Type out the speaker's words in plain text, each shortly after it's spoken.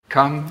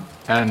Come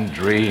and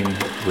dream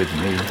with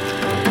me.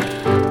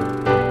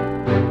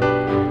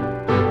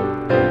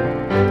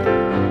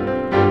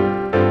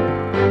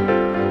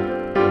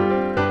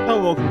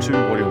 Hello, welcome to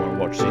What Do You Want to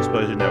Watch, the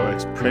Explosion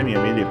Network's premier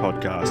media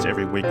podcast.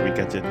 Every week we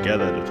get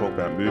together to talk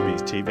about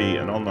movies,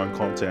 TV, and online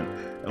content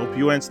and help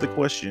you answer the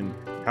question,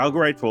 how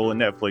grateful in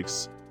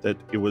Netflix that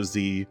it was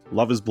the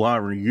Love is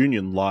Blind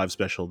reunion live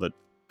special that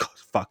got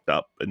fucked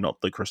up and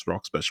not the Chris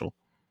Rock special.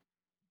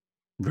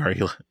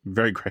 Very,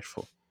 very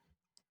grateful.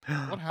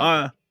 What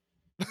happened?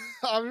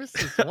 I missed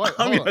this. What?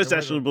 I'm Hold your on, host, wait,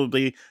 Ashley wait.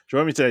 Blubley.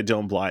 Join me today,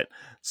 Dylan Blight.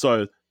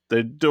 So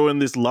they're doing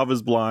this Love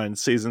is Blind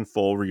season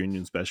 4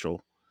 reunion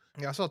special.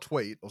 Yeah, I saw a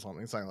tweet or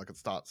something saying like it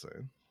starts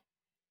soon.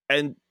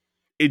 And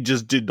it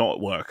just did not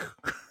work.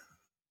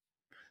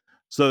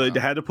 So they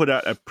had to put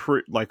out a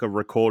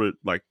pre-recorded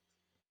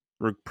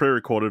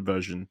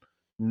version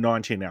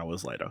 19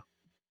 hours later.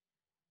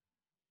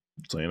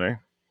 So, you know,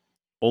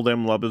 all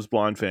them Love is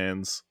Blind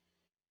fans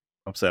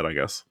upset, I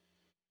guess.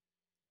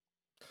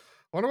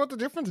 I wonder what the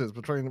difference is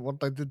between what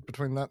they did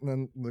between that and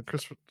then the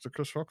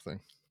Chris Rock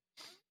thing.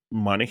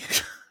 Money.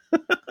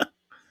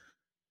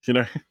 You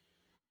know?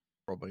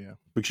 Probably, yeah.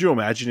 But could you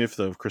imagine if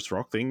the Chris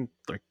Rock thing,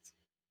 like,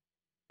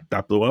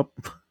 that blew up?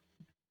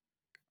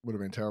 Would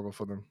have been terrible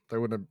for them. They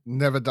would have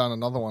never done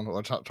another one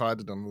or tried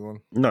to do another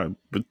one. No,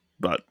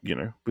 but you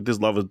know, with this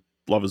Love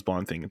is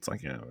Blind thing, it's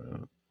like, yeah.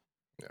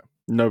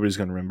 Nobody's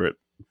going to remember it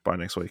by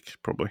next week,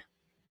 probably.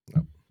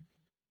 No.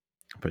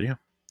 But yeah.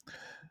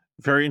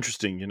 Very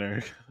interesting, you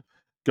know.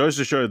 Goes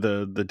to show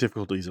the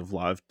difficulties of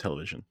live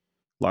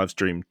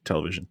stream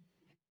television.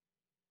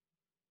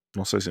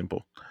 Not so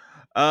simple.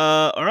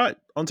 All right.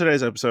 On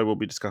today's episode, we'll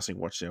be discussing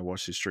watch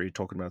history,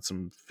 talking about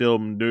some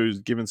film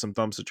news, giving some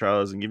thumbs to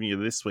trailers, and giving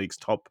you this week's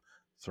top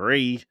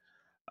 3.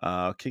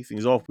 Kick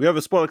things off. We have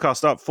a spoiler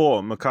cast up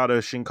for Makoto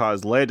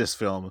Shinkai's latest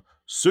film,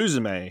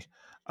 Suzume.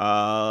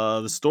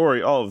 The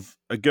story of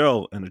a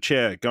girl in a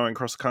chair going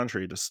across the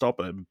country to stop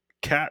a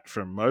cat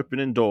from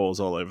opening doors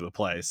all over the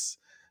place.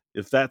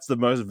 If that's the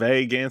most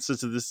vague answer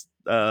to this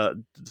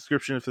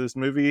description for this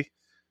movie,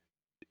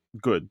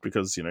 good,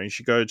 because you know you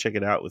should go check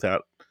it out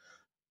without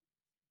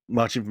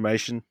much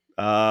information.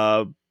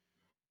 Yeah,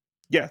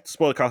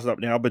 spoiler cast up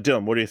now. But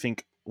Dylan, what do you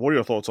think? What are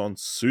your thoughts on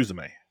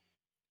Suzume?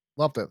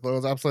 Loved it. It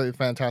was absolutely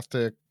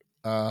fantastic.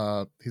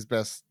 His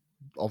best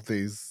of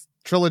these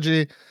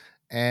trilogy,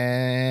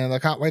 and I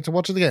can't wait to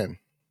watch it again.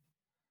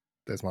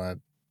 There's my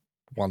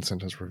one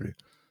sentence review.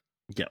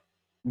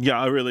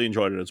 Yeah, I really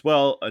enjoyed it as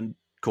well, and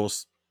of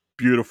course,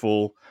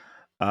 beautiful,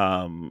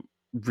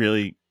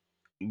 really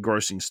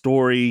engrossing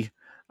story.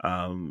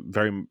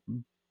 Very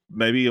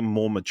maybe a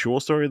more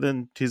mature story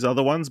than his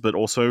other ones, but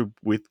also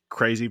with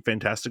crazy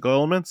fantastical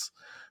elements,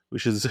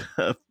 which is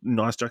a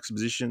nice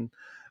juxtaposition.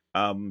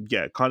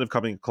 Yeah, kind of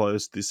coming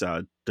close this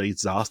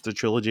disaster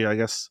trilogy, I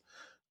guess,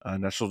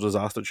 natural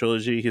disaster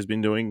trilogy he's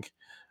been doing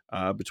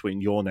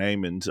between Your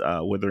Name and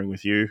Weathering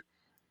with You.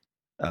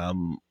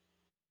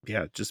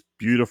 Yeah, just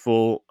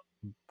beautiful,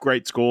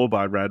 great score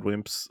by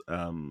Radwimps.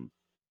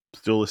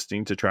 Still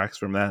listening to tracks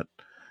from that.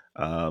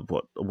 A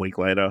week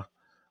later.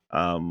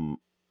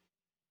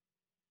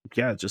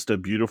 Yeah, just a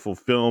beautiful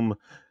film.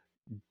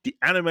 The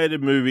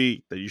animated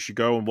movie that you should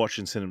go and watch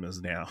in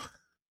cinemas now.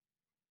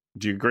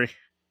 Do you agree?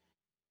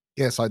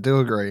 Yes, I do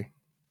agree.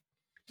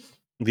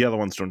 The other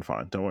one's doing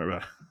fine. Don't worry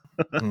about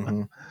it.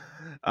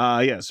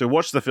 Mm-hmm. Yeah, so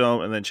watch the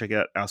film and then check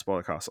out our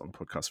spoilercast on the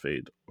podcast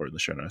feed or in the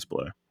show notes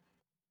below.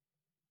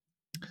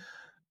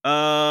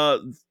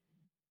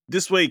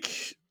 This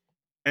week,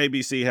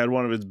 ABC had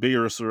one of its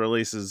biggest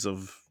releases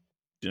of,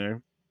 you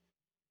know,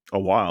 a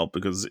while,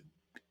 because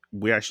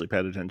we actually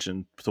paid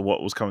attention to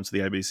what was coming to the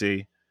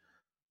ABC.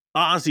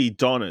 Auntie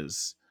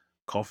Donna's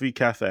Coffee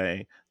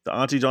Cafe. The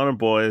Auntie Donna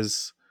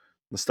boys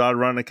started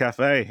running a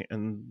cafe,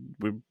 and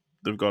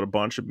they've got a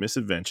bunch of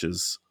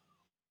misadventures.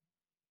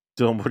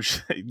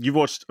 Dylan, you've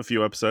watched a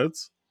few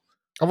episodes.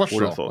 I watched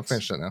What are it your all. I thoughts?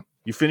 finished it now.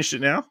 You finished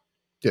it now?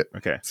 Yeah.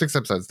 Okay. 6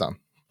 episodes done.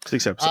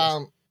 6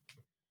 episodes.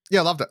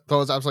 Yeah, loved it. Thought it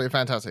was absolutely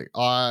fantastic.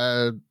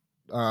 I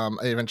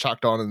even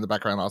chucked on in the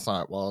background last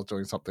night while I was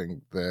doing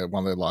something there,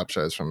 one of their live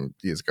shows from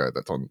years ago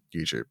that's on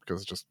YouTube,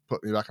 because it just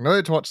put me back in the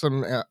mood to watch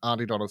some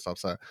Auntie Donna stuff.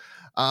 So,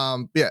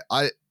 yeah,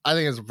 I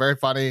think it's very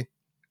funny.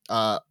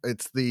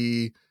 It's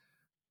the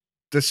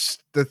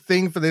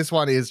thing for this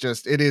one is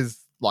just, it is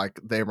like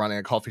they're running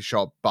a coffee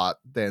shop, but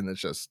then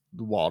it's just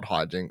wild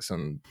hijinks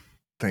and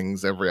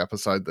things every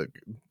episode. That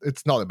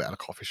it's not about a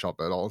coffee shop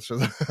at all. It's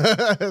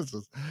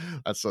just,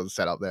 that's sort of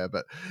set up there.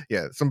 But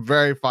yeah, some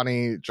very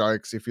funny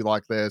jokes if you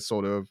like their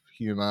sort of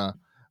humor,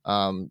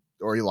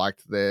 or you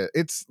liked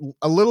it's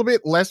a little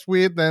bit less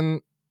weird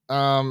than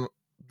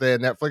their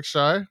Netflix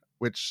show,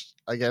 which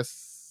I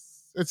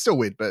guess it's still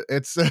weird, but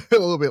it's a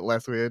little bit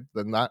less weird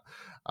than that.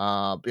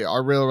 But yeah, I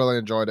really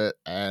enjoyed it,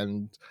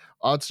 and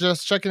it's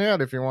just checking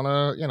out if you want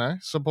to, you know,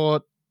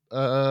 support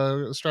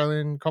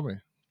Australian comedy.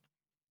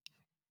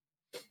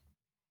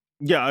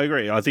 Yeah, I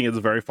agree. I think it's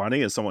very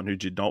funny as someone who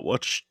did not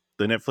watch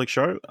the Netflix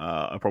show.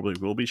 I probably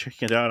will be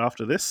checking it out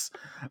after this,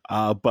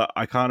 but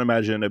I can't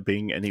imagine it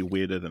being any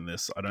weirder than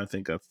this. I don't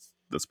think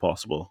that's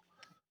possible.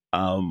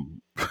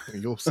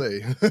 You'll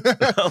see.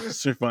 I'll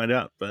soon find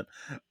out. But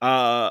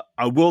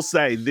I will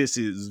say this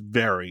is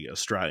very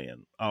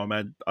Australian.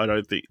 Man, I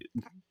don't think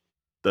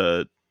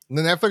the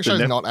Netflix show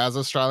is not as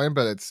Australian,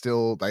 but it's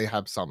still, they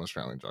have some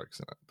Australian jokes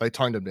in it. They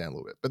toned them down a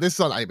little bit, but this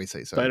is on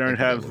ABC, so they don't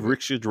have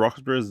Richard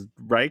Roxburgh's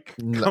rake.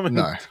 No,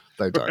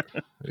 they don't.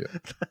 Yeah.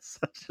 That's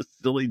such a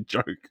silly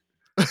joke.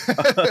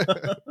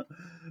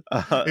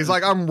 He's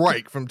like, I'm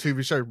Rake from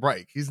TV show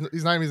Rake. His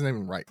name isn't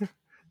even Rake.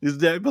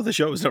 His name of the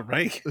show is not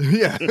Rake.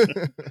 Yeah.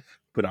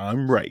 But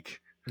I'm Rake.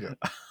 Yeah.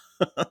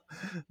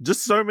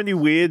 Just so many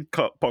weird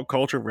pop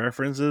culture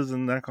references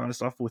and that kind of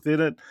stuff within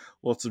it.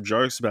 Lots of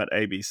jokes about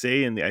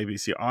ABC and the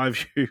ABC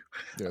iView.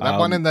 Yeah, that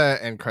one in the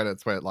end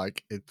credits where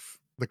like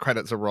the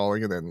credits are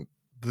rolling and then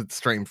the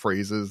stream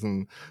freezes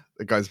and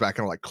it goes back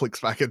and like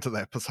clicks back into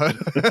the episode.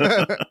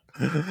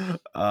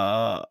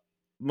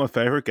 My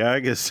favorite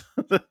gag is,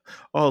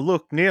 oh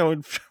look, Neo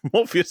and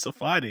Morpheus are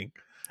fighting.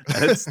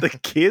 And it's the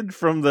kid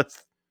from the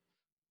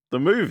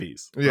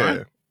movies. Yeah,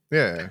 right?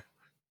 yeah.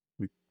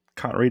 We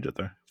can't read it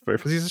though.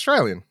 Because he's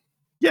Australian.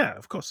 Yeah,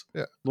 of course.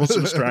 Yeah. Lots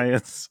of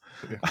Australians.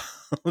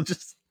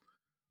 Just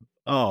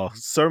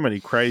so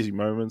many crazy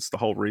moments. The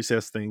whole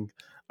recess thing.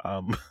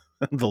 The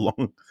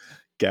long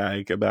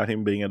gag about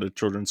him being at a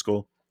children's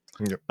school.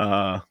 Yep.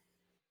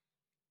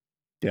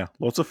 Yeah,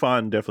 lots of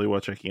fun. Definitely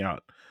worth checking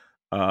out.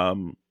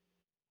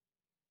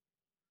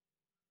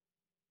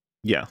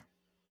 Yeah.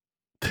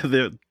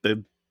 The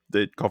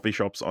coffee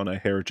shops on a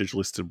heritage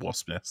listed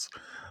wasp nest.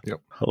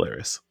 Yep.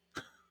 Hilarious.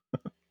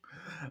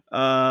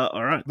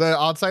 All right.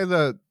 I'd say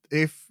that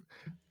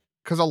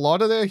because a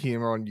lot of their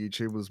humor on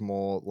YouTube was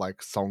more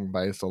like song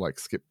based or like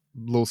skip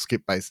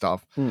based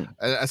stuff,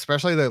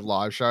 especially their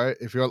live show.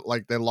 If you're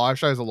like, their live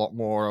show is a lot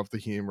more of the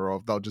humor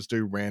of they'll just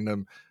do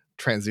random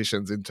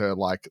transitions into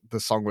like the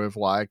song with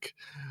like,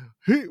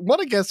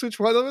 want to guess which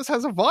one of us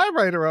has a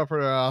vibrator up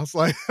her ass,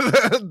 like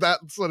that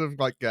sort of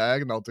like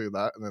gag, and I'll do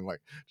that and then like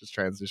just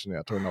transition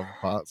out to another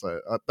part. So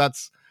that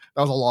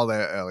was a lot of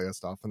their earlier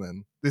stuff, and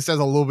then this has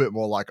a little bit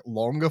more like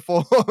longer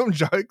form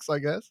jokes, I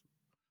guess,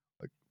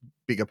 like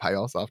bigger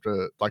payoffs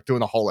after like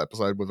doing a whole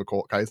episode with a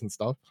court case and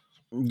stuff.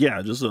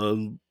 Yeah, just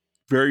a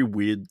very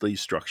weirdly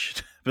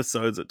structured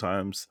episodes at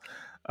times.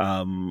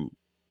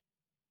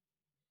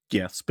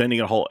 Yeah, spending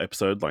a whole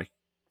episode like,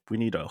 we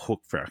need a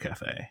hook for our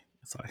cafe.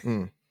 It's like,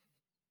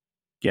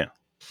 yeah,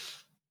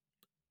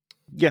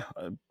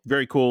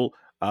 very cool.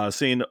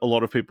 Seeing a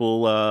lot of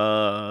people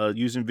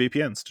using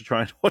VPNs to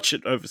try and watch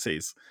it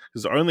overseas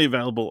because it's only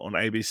available on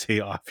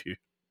ABC iView.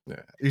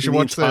 Yeah, you should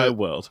watch the entire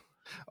world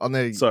on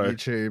their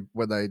YouTube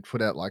when they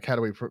put out like, how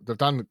do we? They've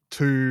done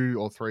 2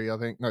 or 3, I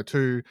think. No,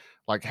 2.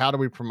 Like, how do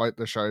we promote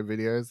the show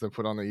videos they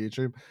put on their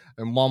YouTube?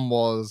 And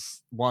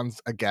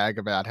one's a gag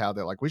about how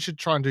they're like, we should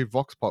try and do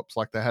vox pops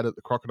like they had at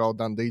the Crocodile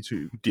Dundee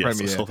 2 premiere.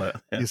 I saw that.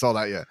 Yeah. You saw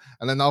that, yeah.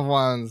 And then other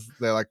ones,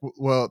 they're like,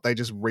 well, they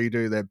just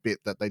redo their bit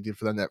that they did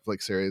for the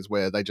Netflix series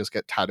where they just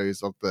get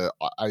tattoos of the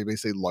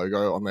ABC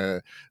logo on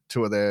their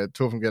two of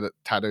them get it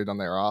tattooed on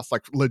their ass,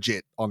 like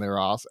legit on their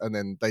ass. And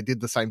then they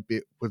did the same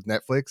bit with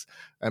Netflix.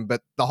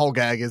 But the whole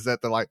gag is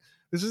that they're like,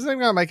 this isn't even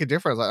going to make a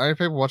difference. Like, only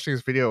people watching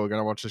this video are going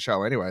to watch the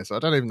show anyway, so I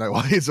don't even know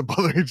why he's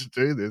bothering to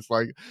do this.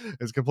 Like,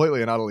 it's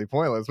completely and utterly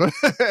pointless.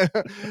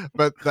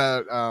 But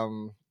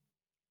that,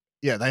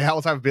 yeah, they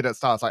also have a bit at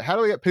start. It's like, how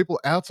do we get people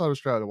outside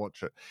Australia to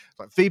watch it?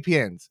 It's like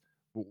VPNs.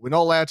 We're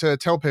not allowed to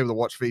tell people to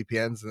watch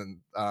VPNs. And then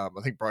I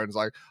think Broden's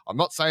like, I'm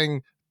not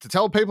saying to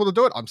tell people to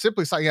do it. I'm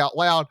simply saying out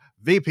loud,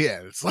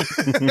 VPNs.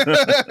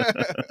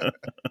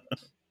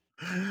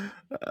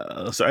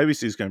 So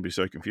ABC is going to be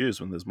so confused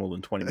when there's more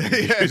than 20 million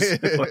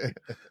views. Like,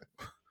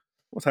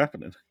 what's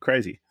happening?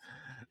 Crazy.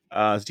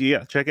 So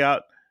yeah, check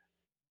out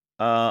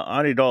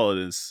Arnie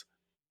Dollar's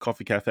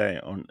Coffee Cafe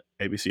on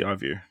ABC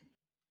iView.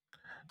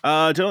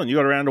 Dylan, you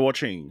got around to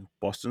watching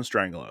Boston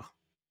Strangler,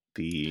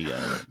 the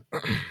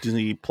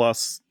Disney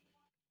Plus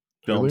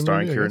film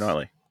starring Keira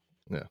Knightley.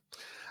 Yeah.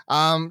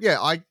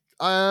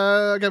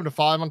 I gave it a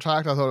 5 on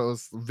track. I thought it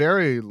was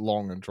very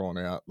long and drawn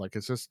out. Like,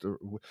 it's just,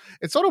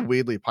 it's sort of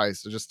weirdly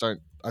paced.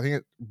 I think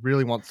it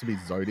really wants to be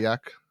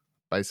Zodiac,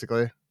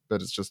 basically,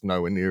 but it's just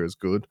nowhere near as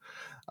good.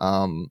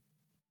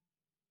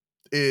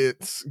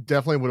 It's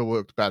definitely would have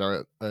worked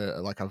better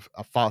at like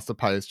a faster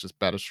pace, just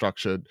better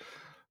structured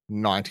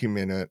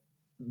 90-minute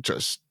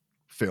just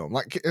film.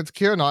 Like, it's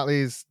Keira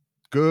Knightley's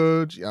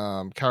good.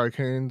 Carrie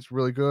Coon's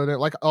really good.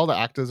 Like, all the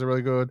actors are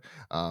really good.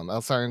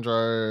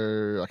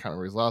 Alessandro, I can't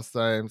remember his last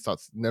name.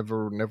 Starts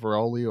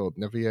Neveroli or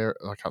Nevier.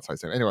 I can't say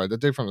his name. Anyway, the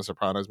dude from The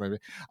Sopranos movie.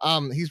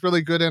 He's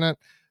really good in it.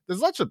 There's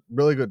lots of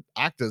really good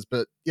actors,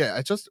 but yeah,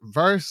 it's just a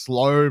very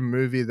slow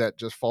movie that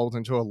just falls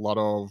into a lot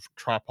of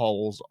trap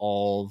holes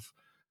of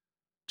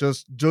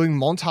just doing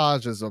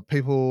montages of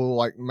people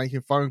like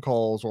making phone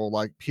calls or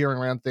like peering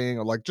around thing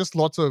or like just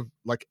lots of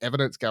like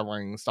evidence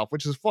gathering stuff,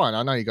 which is fine.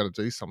 I know you got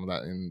to do some of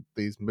that in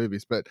these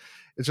movies, but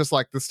it's just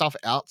like the stuff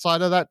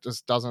outside of that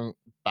just doesn't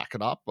back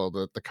it up, or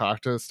the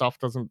character stuff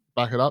doesn't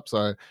back it up.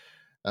 So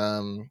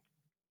um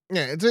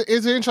yeah,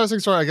 it's an interesting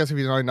story. I guess if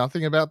you know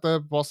nothing about the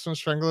Boston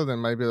Strangler,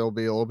 then maybe it'll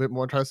be a little bit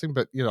more interesting.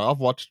 But you know, I've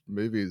watched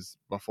movies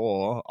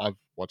before. I've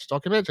watched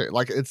documentary.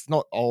 Like it's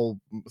not all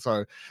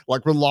so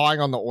like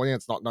relying on the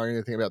audience not knowing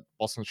anything about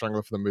Boston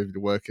Strangler for the movie to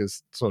work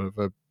is sort of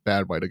a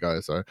bad way to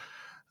go. So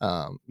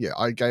yeah,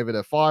 I gave it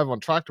a 5 on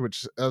Tracked,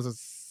 which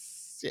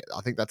yeah,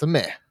 I think that's a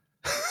meh.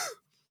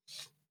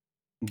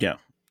 Yeah.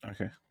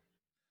 Okay.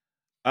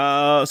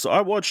 So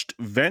I watched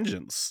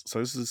Vengeance. So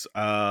this is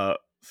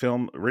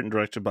film written and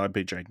directed by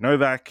BJ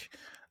Novak,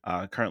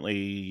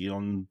 currently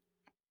on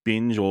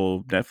Binge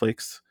or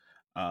Netflix.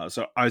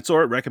 So I saw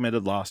it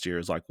recommended last year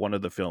as like one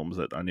of the films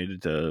that I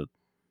needed to,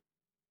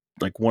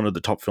 like one of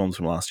the top films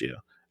from last year,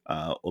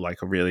 or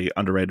like a really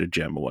underrated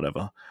gem or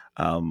whatever,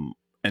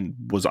 and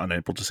was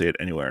unable to see it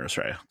anywhere in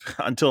Australia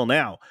until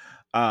now.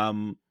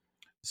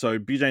 So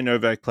BJ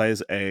Novak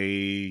plays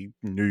a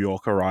New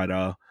Yorker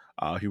writer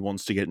who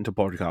wants to get into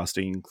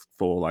podcasting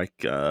for like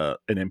an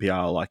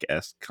NPR like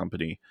S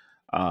company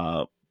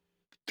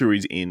through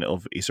his in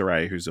of Issa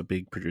Rae, who's a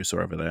big producer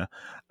over there.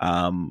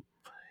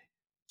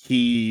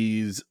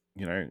 He's,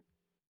 you know,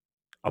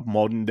 a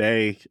modern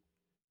day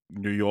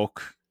New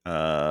York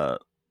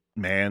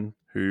man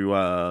who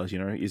you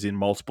know, is in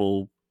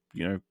multiple,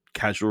 you know,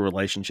 casual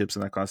relationships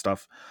and that kind of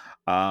stuff.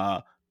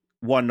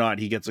 One night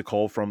he gets a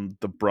call from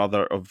the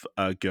brother of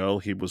a girl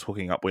he was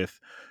hooking up with,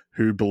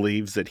 who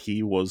believes that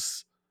he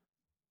was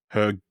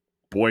her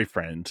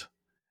boyfriend,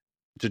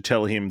 to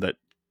tell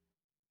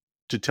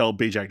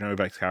BJ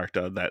Novak's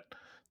character that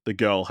the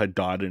girl had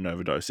died in an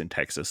overdose in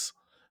Texas,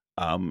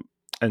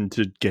 and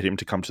to get him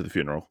to come to the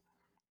funeral.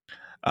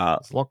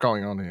 There's a lot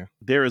going on here.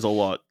 There is a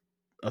lot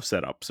of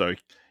setup. So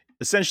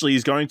essentially,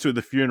 he's going to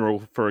the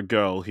funeral for a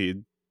girl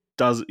he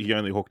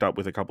only hooked up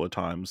with a couple of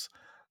times,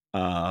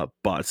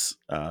 but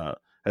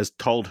has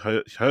told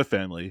her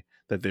family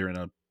that they're in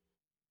a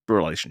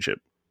relationship.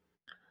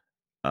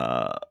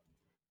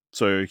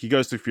 So he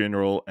goes to the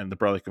funeral, and the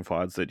brother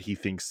confides that he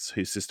thinks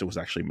his sister was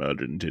actually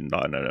murdered and didn't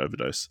die in an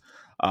overdose.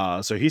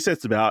 So he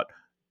sets about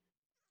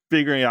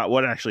figuring out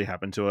what actually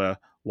happened to her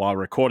while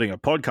recording a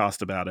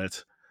podcast about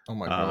it. Oh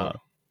my god!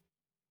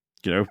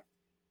 You know,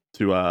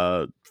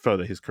 to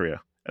further his career,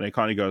 and it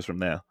kind of goes from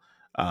there.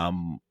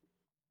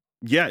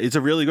 Yeah, it's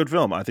a really good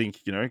film. I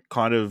think, you know,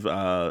 kind of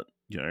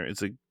you know,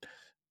 it's a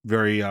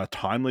very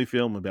timely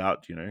film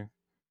about, you know,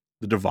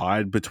 the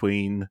divide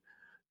between,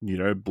 you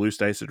know, blue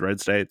states and red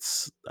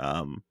states,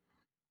 kind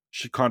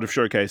of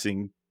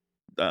showcasing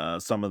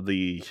some of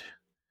the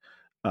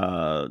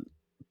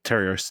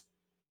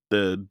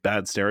the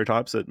bad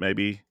stereotypes that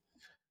maybe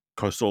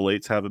coastal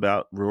elites have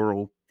about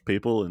rural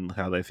people and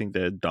how they think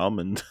they're dumb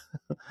and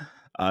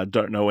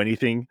don't know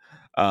anything.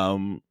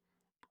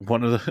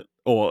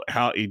 Or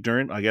how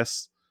ignorant, I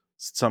guess,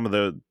 some of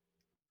the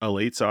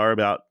elites are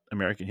about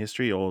American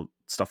history or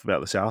stuff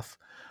about the South.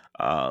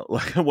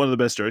 Like one of the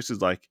best jokes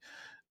is like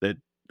that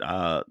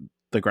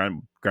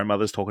the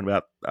grandmother's talking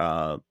about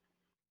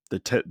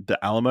the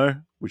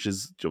Alamo, which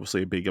is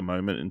obviously a bigger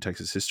moment in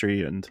Texas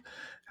history, and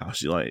how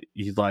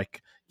he's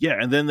like, yeah,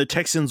 and then the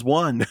Texans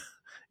won.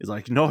 He's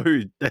like, no,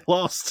 they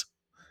lost.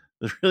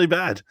 It's really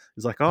bad.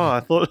 He's like,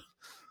 oh,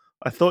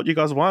 I thought you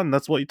guys won.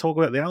 That's what you talk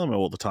about the Alamo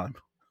all the time.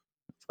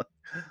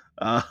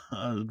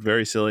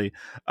 Very silly.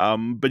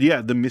 But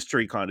yeah, the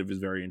mystery kind of is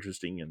very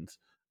interesting, and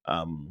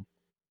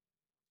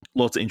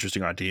lots of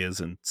interesting ideas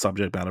and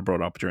subject matter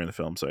brought up during the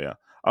film. So yeah,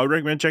 I would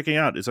recommend checking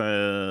out. It's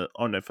on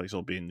Netflix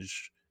or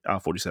Binge.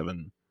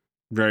 47,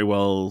 very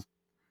well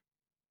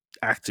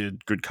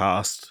acted, good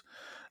cast.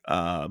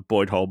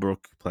 Boyd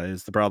Holbrook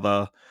plays the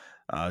brother.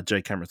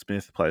 J. Cameron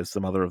Smith plays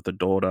the mother of the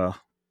daughter.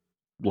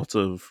 Lots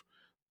of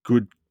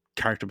good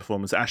character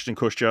performance. Ashton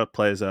Kutcher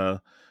plays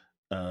a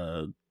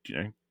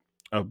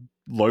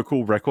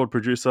local record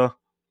producer.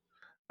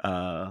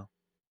 Yeah,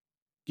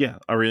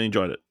 I really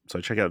enjoyed it.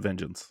 So check out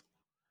Vengeance.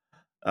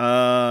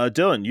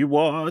 Dylan, you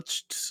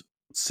watched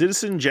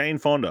Citizen Jane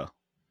Fonda.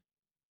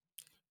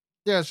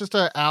 Yeah, it's just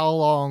an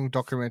hour-long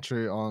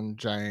documentary on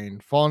Jane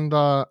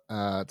Fonda.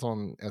 It's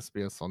on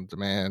SBS On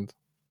Demand.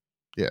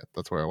 Yeah,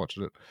 that's where I watched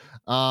it.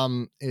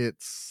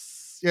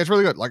 It's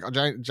really good. Like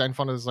Jane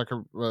Fonda is like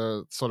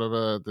a sort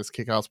of this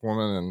kick-ass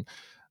woman,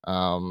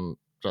 and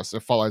just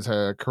it follows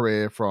her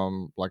career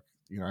from like,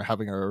 you know,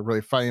 having a really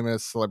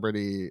famous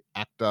celebrity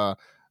actor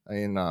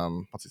in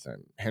what's his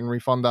name, Henry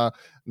Fonda,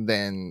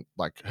 then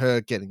like her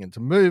getting into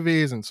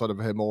movies and sort of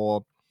her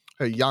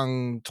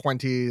young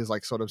 20s,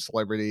 like sort of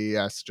celebrity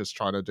as just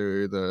trying to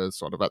do the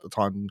sort of at the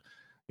time,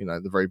 you know,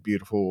 the very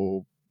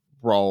beautiful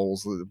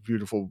roles, the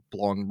beautiful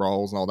blonde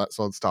roles and all that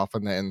sort of stuff.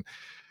 And then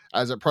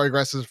as it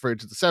progresses through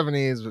to the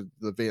 70s with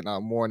the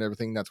Vietnam War and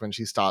everything, that's when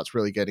she starts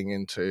really getting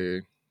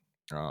into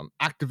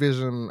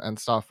activism and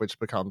stuff, which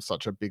becomes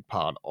such a big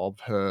part of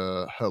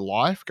her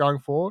life going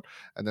forward,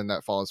 and then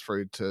that follows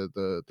through to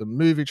the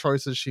movie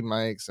choices she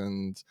makes,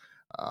 and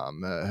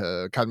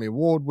her Academy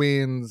Award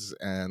wins,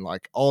 and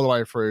like all the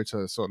way through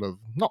to sort of,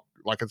 not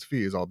like it's a few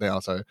years old now,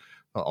 so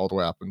not all the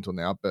way up until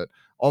now, but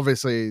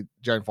obviously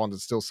Jane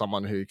Fonda's still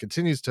someone who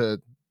continues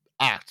to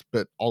act,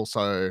 but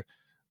also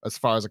as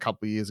far as a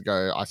couple of years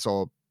ago, I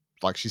saw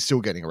like she's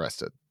still getting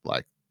arrested,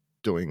 like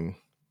doing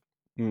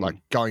like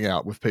going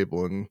out with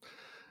people and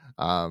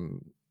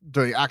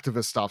doing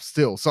activist stuff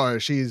still. So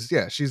she's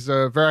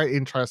a very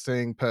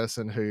interesting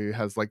person who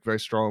has like very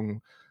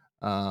strong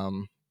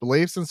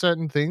beliefs in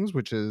certain things,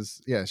 which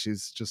is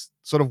she's just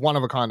sort of one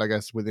of a kind, I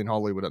guess, within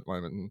Hollywood at the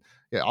moment. And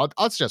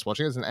I'd suggest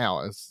watching it. It's an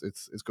hour.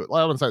 It's good.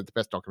 Like, I wouldn't say it's the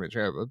best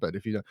documentary ever, but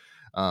if you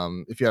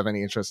have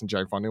any interest in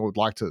Jane Fonda or would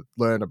like to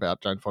learn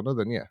about Jane Fonda,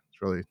 then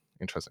it's really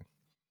interesting.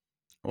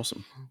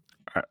 Awesome. All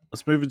right,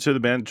 let's move into the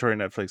mandatory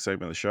Netflix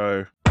segment of the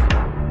show.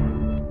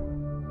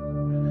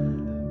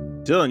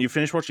 Dylan, you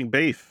finished watching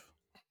Beef.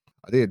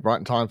 I did, right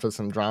in time for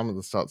some drama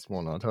that starts this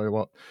morning. I'll tell you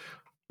what.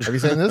 Have you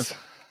seen this?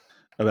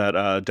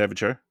 About David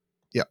Cho?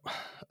 Yep.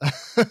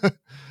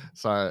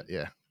 So,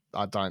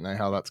 I don't know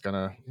how that's going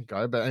to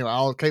go. But anyway,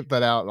 I'll keep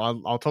that out.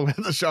 I'll talk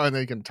about the show and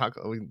then you can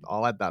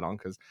I'll add that on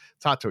because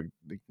it's hard to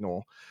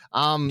ignore.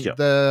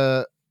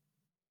 The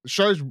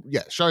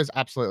show's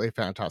absolutely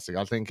fantastic.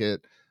 I think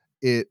it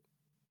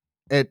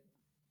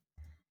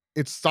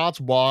starts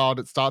wild.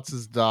 It starts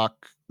as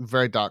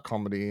very dark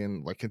comedy,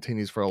 and like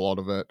continues for a lot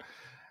of it.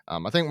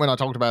 I think when I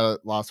talked about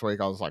it last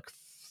week, I was like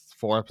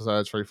 4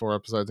 episodes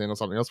in or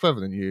something. I was further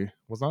than you,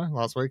 wasn't I,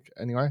 last week?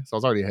 Anyway, so I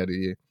was already ahead of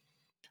you.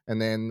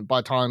 And then by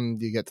the time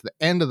you get to the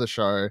end of the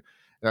show, it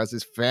has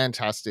this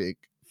fantastic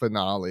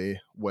finale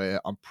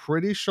where I'm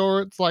pretty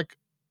sure it's like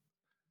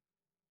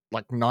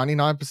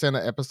 99%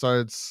 of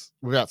episodes,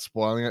 without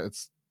spoiling it,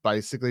 it's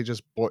basically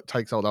just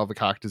takes all the other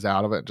characters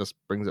out of it and just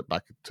brings it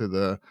back to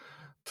the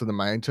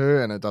main two,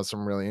 and it does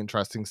some really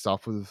interesting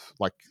stuff with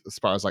like as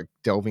far as like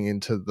delving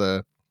into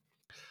the,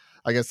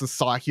 I guess, the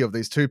psyche of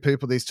these two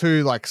people, these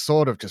two like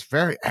sort of just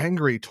very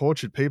angry,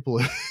 tortured people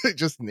who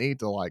just need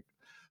to like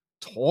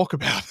talk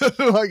about it.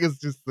 Like it's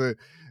just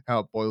how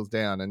it boils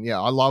down. And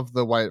I love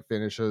the way it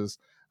finishes.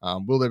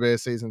 Will there be a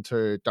season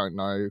 2? Don't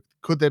know.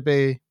 Could there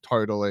be?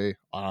 Totally.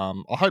 I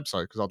hope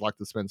so, because I'd like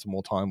to spend some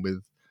more time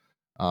with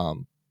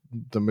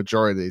the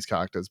majority of these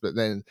characters. But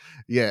then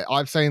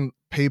I've seen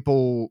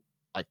people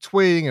like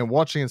tweeting and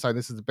watching and saying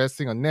this is the best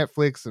thing on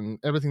Netflix and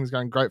everything's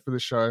going great for the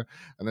show.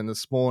 And then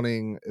this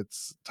morning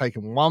it's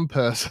taken one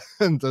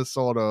person to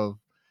sort of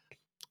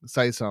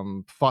say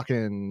some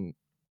fucking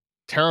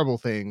terrible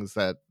things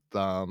that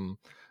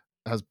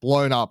has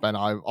blown up, and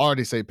I've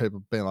already seen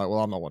people being like, well,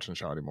 I'm not watching the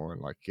show anymore.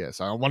 And like,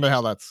 so I wonder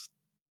how that's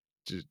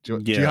do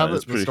you have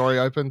the story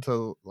open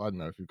to, I don't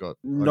know if you've got.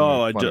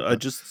 No, I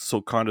just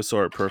kind of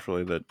saw it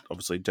peripherally that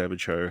obviously David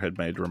Cho had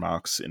made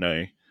remarks in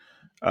a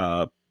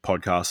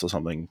podcast or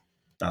something,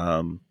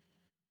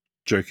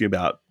 joking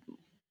about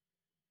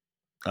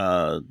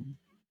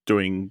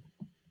doing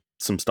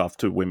some stuff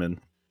to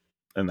women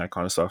and that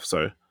kind of stuff.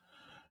 So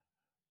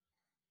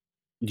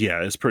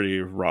it's pretty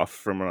rough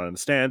from what I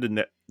understand,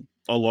 and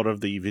a lot of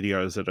the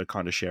videos that are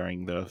kind of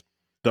sharing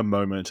the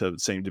moment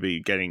seem to be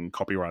getting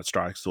copyright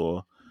strikes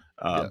or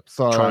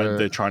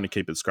they're trying to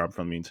keep it scrubbed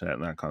from the internet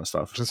and that kind of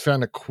stuff. Just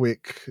found a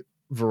quick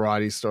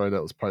Variety story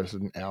that was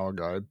posted an hour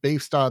ago.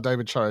 Beef star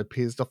David Cho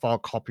appears to file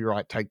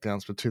copyright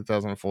takedowns for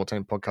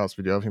 2014 podcast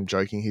video of him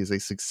joking he's a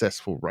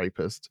successful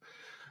rapist.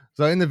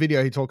 So in the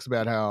video, he talks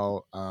about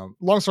how,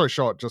 long story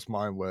short, just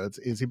my own words,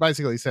 is he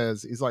basically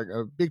says he's like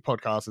a big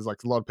podcast. There's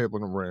like a lot of people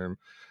in a room,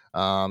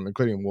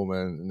 including a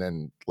woman. And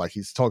then like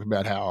he's talking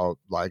about how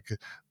like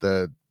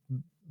the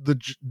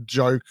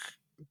joke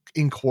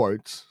in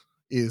quotes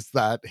is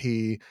that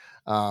he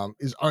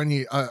is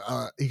only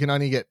he can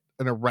only get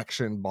an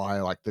erection by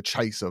like the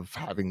chase of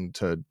having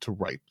to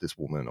rape this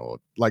woman, or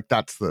like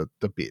that's the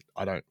bit.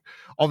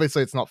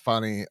 Obviously it's not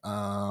funny.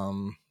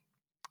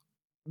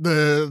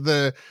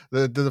 The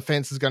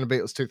defense is going to be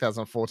it was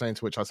 2014,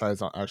 to which I say is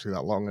not actually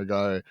that long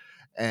ago.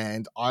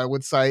 And I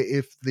would say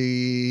if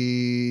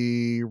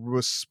the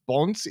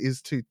response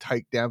is to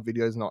take down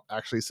videos, not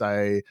actually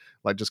say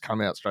like just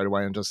come out straight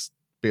away and just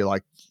be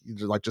like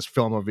just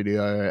film a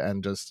video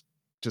and just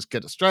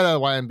get it straight out of the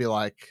way and be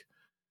like,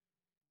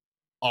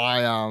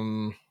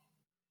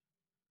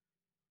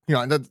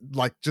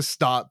 just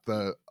start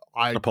the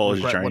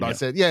apology train, what I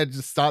said.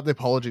 Just start the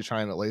apology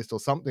train at least, or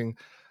something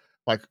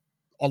like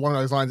along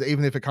those lines,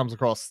 even if it comes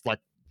across like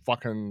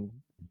fucking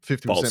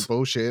 50%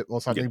 bullshit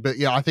or something.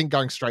 But I think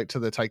going straight to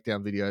the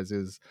takedown videos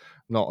is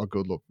not a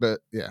good look.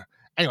 But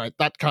anyway,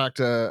 that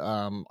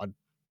character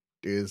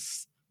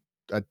is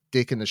a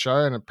dick in the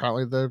show, and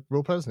apparently the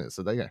real person is.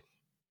 So there you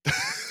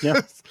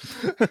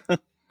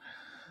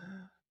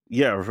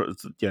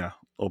go.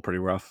 All pretty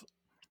rough.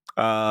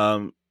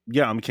 I'm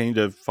keen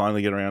to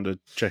finally get around to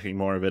checking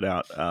more of it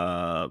out.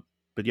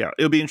 But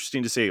it'll be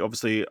interesting to see.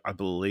 Obviously, I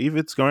believe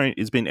it's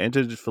been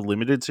entered for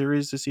limited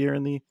series this year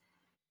in the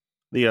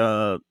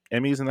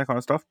Emmys and that kind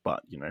of stuff,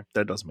 but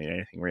that doesn't mean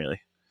anything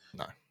really.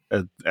 No.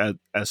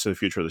 As to the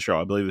future of the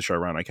show, I believe the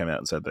showrunner came out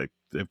and said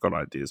they've got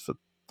ideas for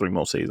 3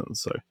 more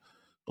seasons,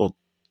 or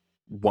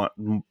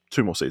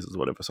 2 more seasons,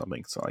 whatever,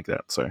 something like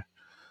that. So,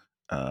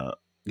 I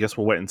guess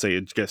we'll wait and see.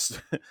 It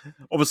gets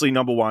obviously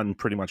number 1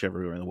 pretty much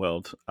everywhere in the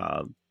world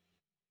on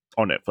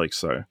Netflix.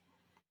 So,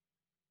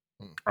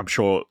 I'm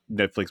sure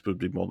Netflix would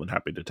be more than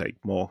happy to take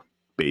more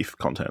beef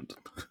content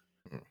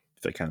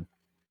if they can.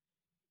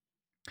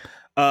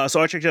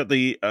 So I checked out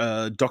the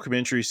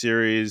documentary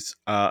series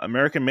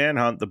American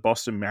Manhunt, the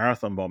Boston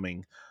Marathon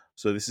bombing.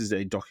 So this is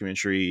a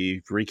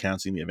documentary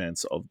recounting the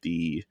events of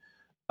the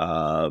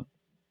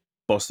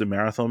Boston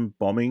Marathon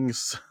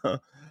bombings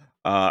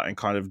and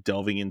kind of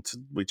delving into,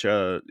 which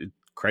are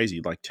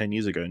crazy, like 10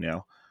 years ago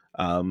now,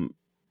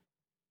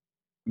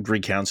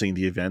 recounting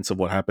the events of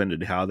what happened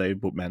and how they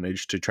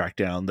managed to track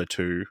down the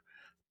 2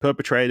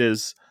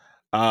 perpetrators.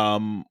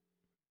 Yeah,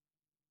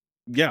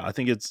 I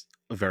think it's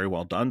a very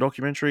well done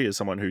documentary. As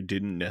someone who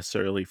didn't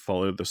necessarily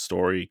follow the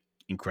story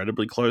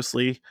incredibly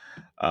closely,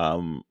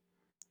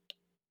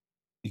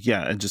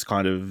 yeah, and just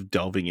kind of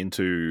delving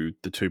into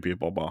the 2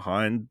 people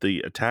behind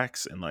the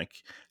attacks and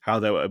like how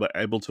they were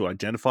able to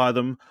identify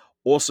them.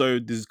 Also,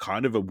 there's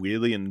kind of a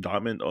weirdly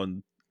indictment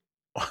on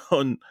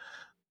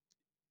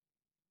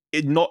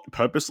it, not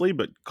purposely,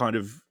 but kind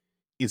of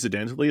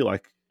incidentally,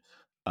 like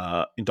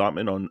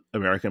indictment on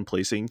American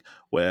policing,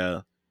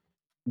 where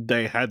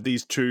they had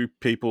these 2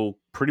 people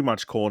pretty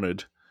much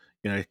cornered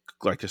in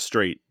like a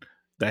street.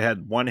 They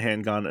had 1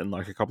 handgun and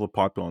like a couple of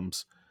pipe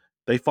bombs.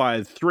 They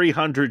fired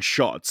 300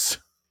 shots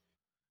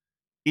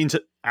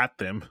at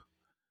them,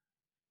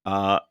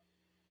 and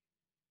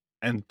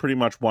pretty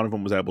much one of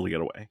them was able to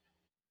get away.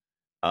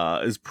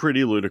 Is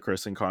pretty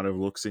ludicrous and kind of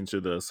looks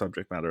into the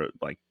subject matter.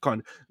 Like,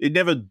 it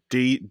never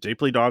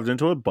deeply dived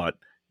into it, but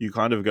you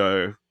kind of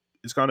go,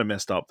 it's kind of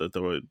messed up that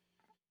there were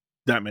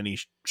that many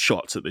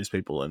shots at these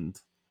people, and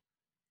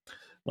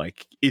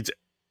like it's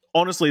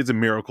a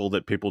miracle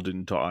that people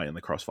didn't die in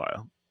the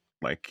crossfire.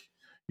 Like,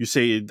 you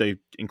see, they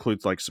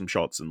includes like some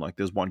shots, and like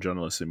there's one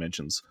journalist who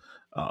mentions,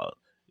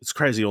 it's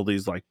crazy, all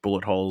these like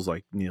bullet holes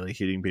like nearly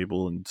hitting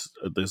people, and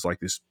there's like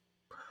this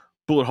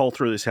bullet hole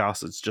through this house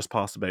that's just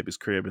past the baby's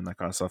crib and that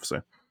kind of stuff.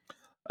 So,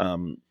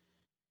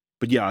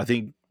 but yeah, I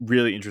think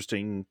really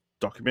interesting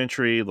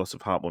documentary, lots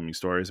of heartwarming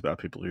stories about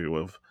people who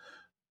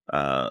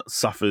have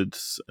suffered,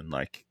 and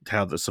like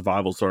how the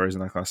survival stories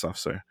and that kind of stuff.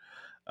 So,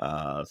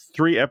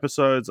 3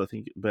 episodes, I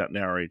think about an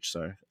hour each,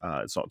 so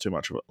it's not too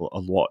much of a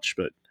watch,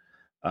 but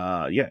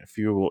yeah, if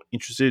you're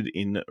interested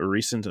in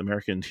recent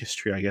American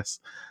history, I guess,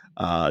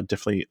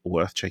 definitely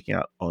worth checking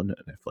out on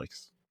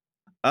Netflix.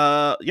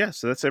 Yeah,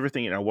 so that's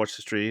everything in our watch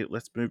history.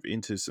 Let's move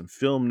into some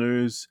film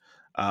news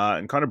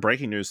and kind of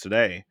breaking news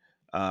today.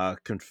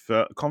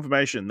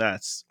 Confirmation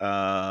that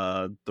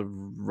the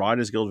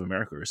Writers Guild of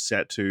America is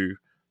set to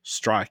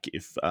strike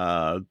if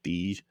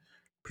the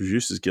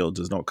Producers Guild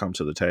does not come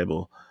to the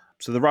table.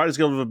 So the Writers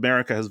Guild of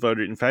America has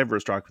voted in favor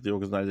of strike, with the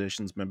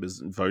organization's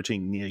members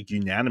voting near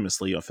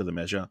unanimously for the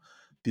measure.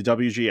 The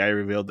WGA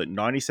revealed that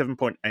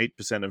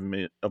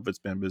 97.8% of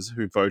its members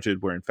who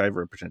voted were in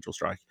favor of potential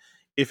strike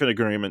if an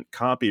agreement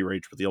can't be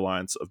reached with the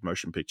Alliance of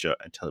Motion Picture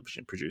and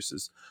Television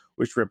Producers,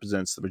 which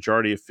represents the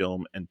majority of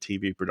film and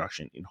TV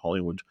production in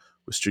Hollywood,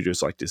 with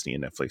studios like Disney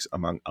and Netflix,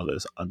 among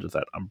others, under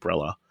that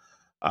umbrella.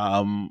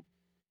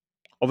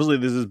 Obviously,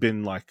 this has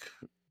been like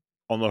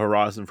on the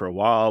horizon for a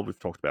while. We've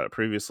talked about it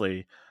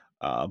previously.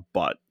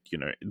 But,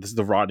 this is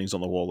the writings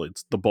on the wall.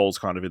 It's the ball's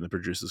kind of in the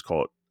producer's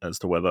court as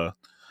to whether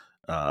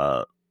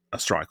a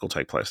strike will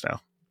take place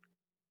now.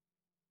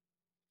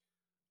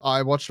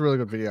 I watched a really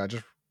good video. I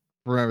just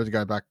remember to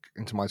go back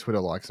into my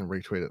Twitter likes and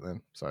retweet it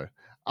then. So,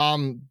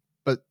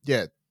 but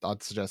yeah,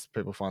 I'd suggest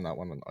people find that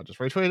one, and I just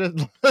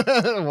retweeted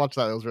and watch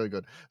that. It was really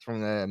good. It's from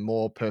the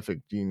More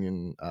Perfect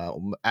Union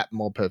at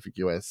More Perfect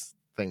US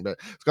thing, but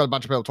it's got a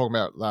bunch of people talking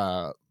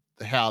about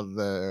how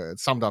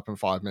it's summed up in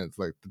 5 minutes,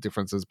 like the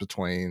differences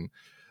between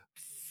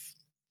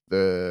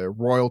the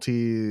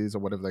royalties or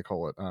whatever they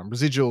call it,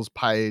 residuals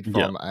paid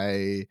from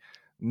a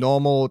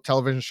normal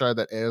television show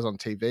that airs on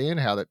TV, and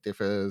how that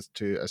differs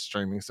to a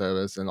streaming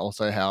service, and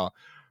also how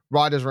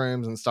writers'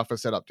 rooms and stuff are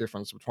set up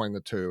different between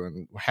the two,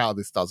 and how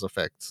this does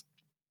affect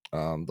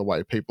the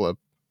way people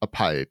are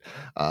paid.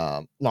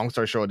 Long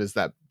story short is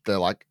that they're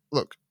like,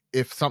 look,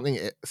 if something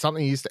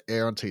used to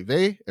air on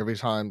TV, every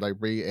time they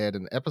re-aired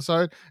an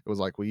episode, it was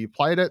like, well, you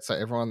played it, so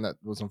everyone that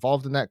was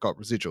involved in that got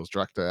residuals,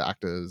 director,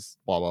 actors,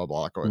 blah blah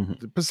blah.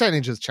 The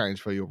percentages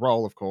changed for your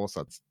role, of course.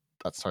 That's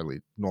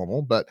totally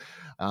normal, but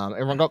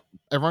everyone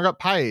got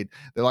paid.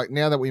 They're like,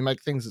 now that we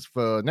make things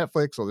for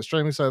Netflix or the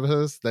streaming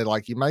services, they're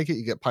like, you make it,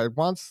 you get paid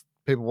once,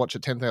 people watch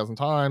it 10,000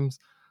 times.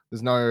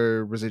 There's no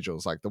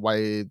residuals. Like the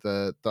way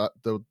the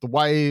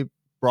way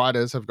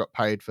writers have got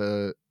paid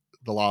for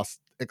the last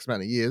X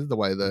amount of years, the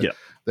way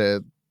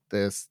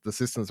the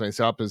system's been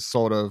set up is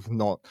sort of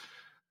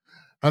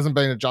hasn't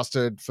been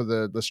adjusted for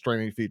the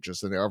streaming future.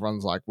 So now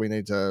everyone's like, we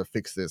need to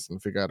fix this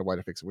and figure out a way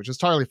to fix it, which is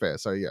totally fair.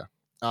 So yeah,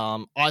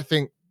 I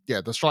think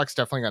the strike's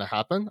definitely going to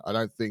happen. I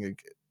don't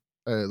think,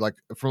 like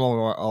from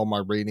all my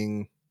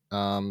reading,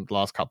 the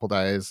last couple of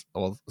days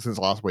or since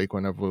last week,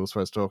 whenever we were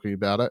first talking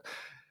about it,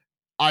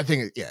 I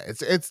think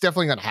it's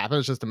definitely going to happen.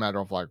 It's just a matter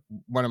of like,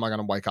 when am I going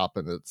to wake up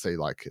and see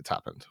like it's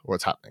happened or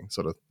it's happening?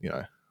 Sort of,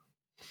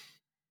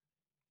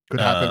 could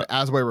happen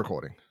as we're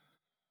recording.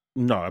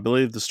 No, I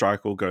believe the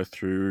strike will go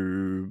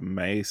through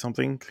May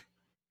something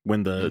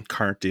when the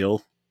current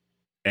deal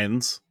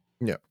ends.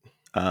 Yeah.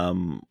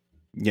 May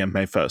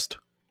 1st.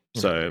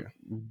 So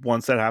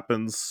once that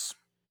happens,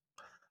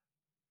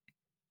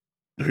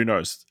 who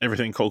knows?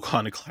 Everything will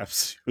kind of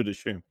collapse, you would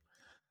assume.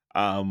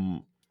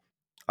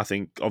 I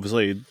think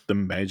obviously the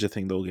major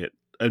thing they'll get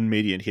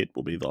immediate hit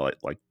will be the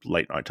like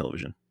late night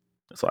television.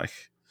 It's like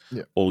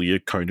all your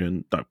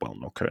Conan, not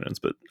Conan's,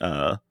 but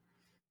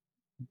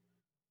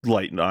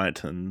late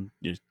night and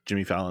your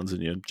Jimmy Fallon's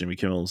and your Jimmy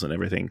Kimmel's and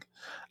everything,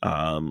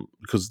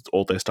 because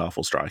all their staff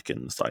will strike,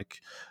 and it's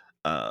like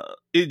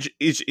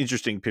it's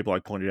interesting. People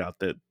like pointed out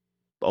that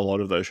a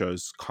lot of those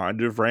shows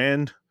kind of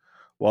ran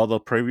while the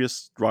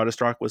previous writer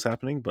strike was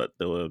happening, but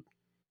they were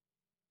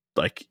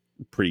like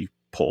pretty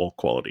poor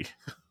quality.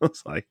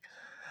 It's like,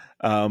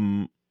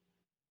 but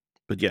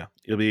yeah,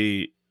 it'll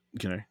be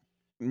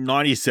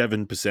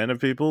 97% of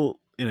people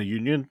in a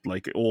union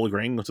like all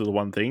agreeing to the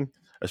one thing,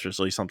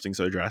 especially something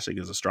so drastic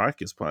as a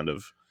strike, is kind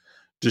of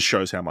just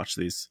shows how much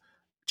these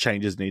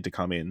changes need to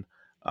come in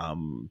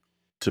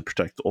to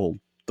protect all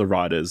the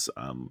writers.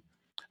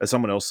 As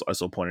someone else I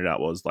saw pointed out,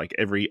 was like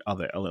every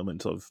other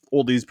element of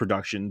all these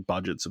production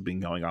budgets have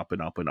been going up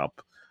and up and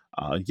up,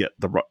 yet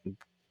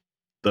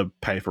the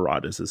pay for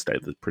writers has stayed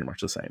pretty much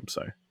the same.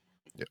 So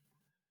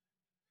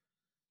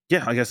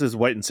yeah, I guess it's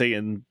wait and see,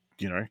 and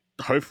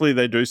hopefully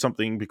they do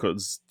something,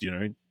 because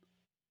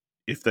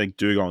if they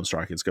do go on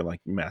strike, it's got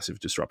like massive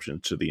disruption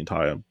to the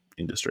entire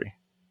industry,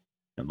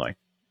 and like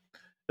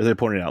as they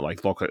pointed out,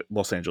 like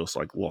Los Angeles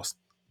like lost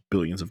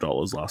billions of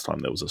dollars last time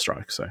there was a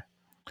strike. So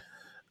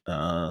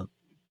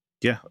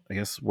yeah, I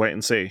guess wait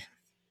and see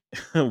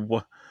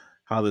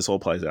how this all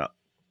plays out.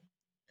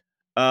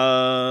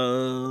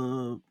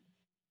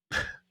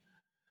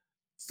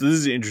 So this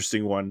is an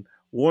interesting one.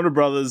 Warner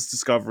Brothers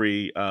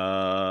Discovery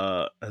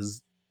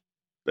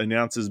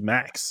announces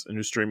Max, a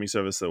new streaming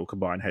service that will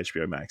combine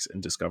HBO Max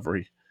and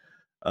Discovery.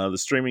 The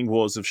streaming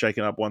wars have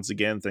shaken up once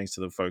again, thanks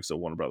to the folks at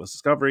Warner Brothers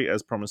Discovery.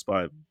 As promised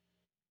by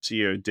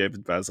CEO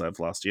David Zaslav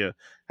last year,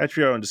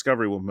 HBO and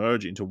Discovery will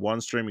merge into one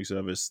streaming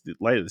service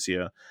later this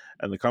year,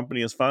 and the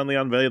company has finally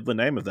unveiled the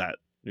name of that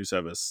new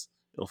service.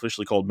 It'll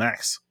officially called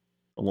Max.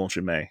 It'll launch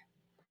in May.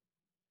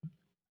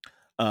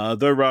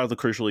 Though rather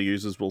crucially,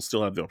 users will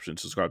still have the option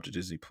to subscribe to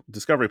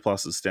Discovery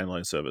Plus's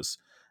standalone service.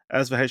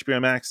 As for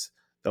HBO Max,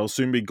 they'll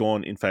soon be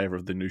gone in favor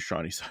of the new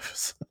shiny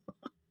service.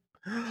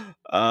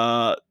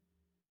 Dylan,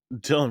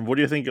 what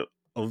do you think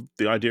of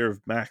the idea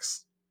of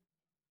Max?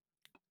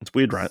 It's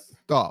weird, right?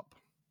 Stop.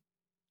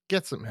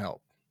 Get some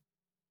help.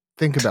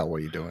 Think about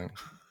what you're doing.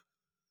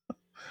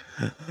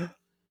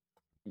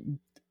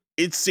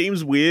 It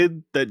seems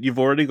weird that you've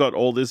already got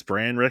all this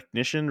brand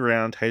recognition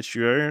around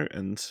HBO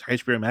and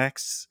HBO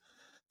Max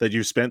that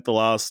you've spent the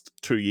last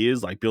 2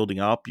 years like building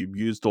up. You've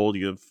used put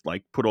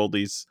all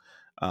these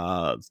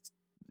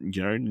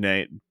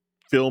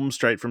films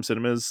straight from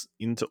cinemas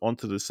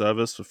onto the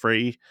service for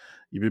free.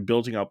 You've been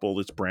building up all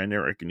this brand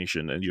name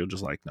recognition, and you're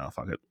just like, nah,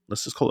 fuck it.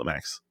 Let's just call it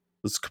Max.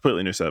 It's a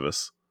completely new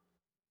service.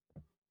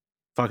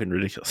 Fucking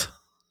ridiculous.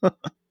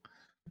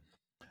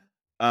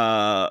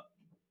 But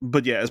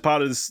yeah, as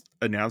part of this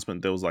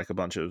announcement, there was like a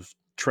bunch of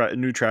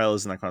new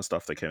trailers and that kind of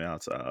stuff that came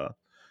out.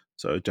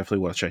 So definitely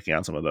worth checking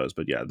out some of those.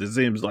 But yeah, this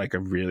seems like a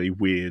really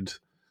weird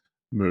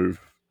move,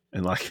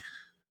 and like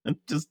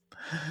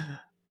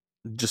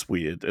just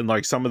weird. And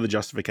like some of the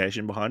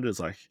justification behind it is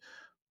like,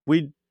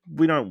 we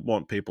don't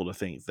want people to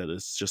think that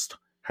it's just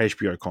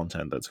HBO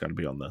content that's going to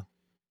be on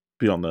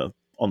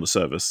the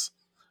service.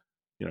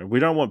 We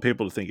don't want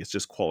people to think it's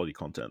just quality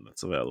content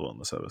that's available on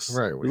the service.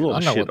 Very weird. There's a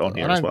lot of shit on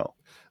here as well.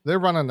 They're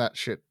running that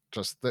shit.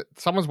 Just that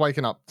someone's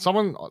waking up.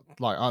 Someone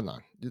like, I don't know,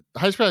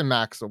 HBO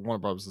Max or Warner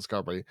Brothers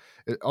Discovery.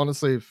 It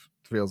honestly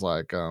feels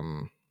like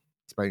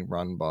it's being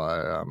run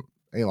by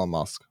Elon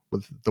Musk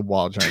with the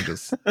wild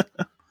changes.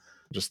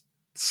 Just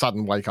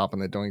sudden wake up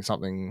and they're doing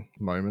something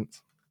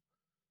moments.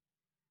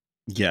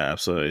 Yeah,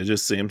 absolutely. It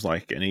just seems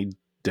like any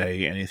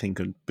day anything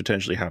could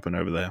potentially happen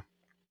over there.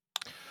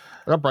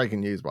 I got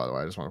breaking news, by the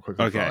way. I just want to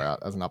quickly throw out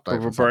as an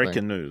update.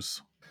 Breaking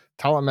news.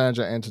 Talent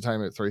Manager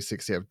Entertainment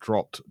 360 have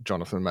dropped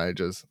Jonathan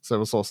Majors.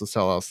 Several sources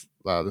tell us,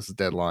 this is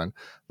Deadline,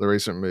 the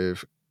recent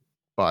move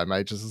by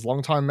Majors'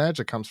 longtime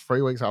manager comes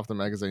 3 weeks after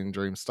magazine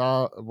Dream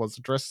Star was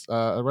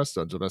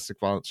arrested on domestic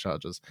violence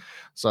charges.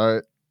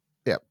 So,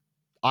 yeah,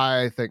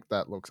 I think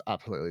that looks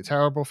absolutely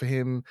terrible for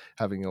him,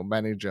 having your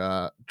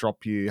manager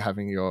drop you,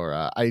 having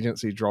your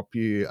agency drop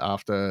you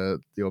after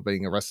you're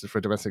being arrested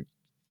for domestic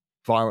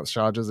violence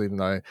charges, even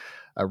though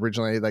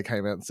originally they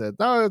came out and said,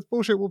 no, it's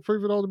bullshit, we'll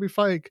prove it all to be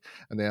fake.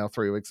 And now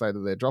 3 weeks later,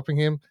 they're dropping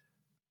him.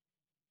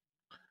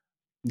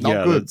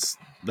 Not good.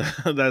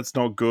 That's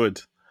not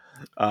good.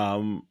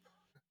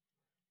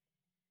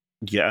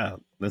 Yeah,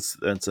 that's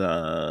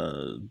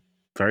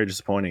very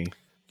disappointing.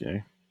 You know,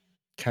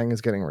 Kang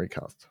is getting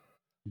recast.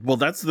 well,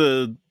 that's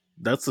the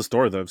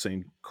story that I've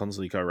seen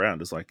constantly go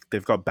around. Is like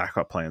they've got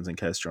backup plans in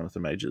case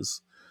Jonathan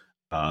Majors,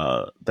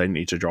 they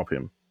need to drop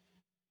him.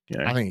 You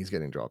know, I think he's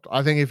getting dropped.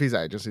 I think if his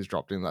agency's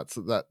dropped him,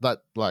 that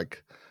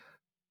like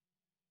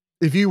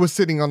if you were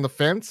sitting on the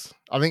fence,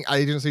 I think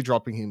agency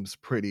dropping him's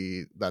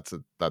pretty. That's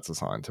a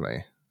sign to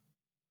me.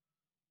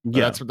 But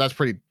yeah, that's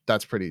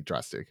pretty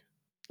drastic.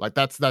 Like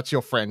that's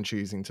your friend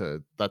choosing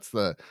to. That's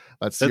your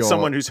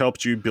someone who's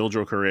helped you build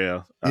your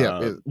career.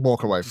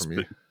 Walk away from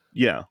you.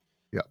 Yeah,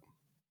 Yeah.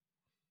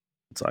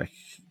 It's like,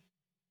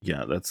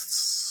 yeah,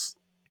 that's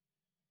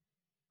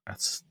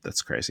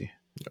crazy.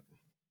 Yep.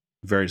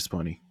 Very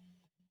disappointing.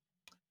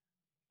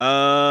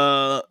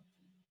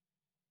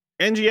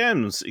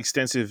 NGM's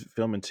extensive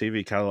film and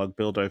TV catalog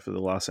built over the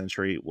last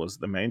century was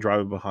the main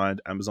driver behind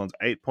Amazon's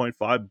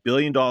 $8.5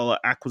 billion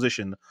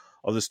acquisition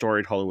of the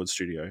storied Hollywood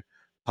studio.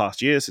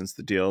 Past year, since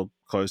the deal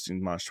closed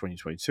in March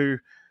 2022,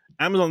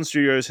 Amazon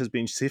Studios has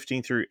been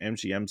sifting through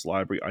MGM's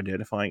library,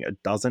 identifying a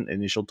dozen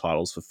initial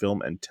titles for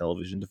film and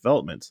television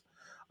development.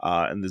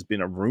 And there's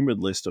been a rumored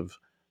list of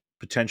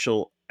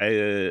potential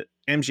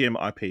MGM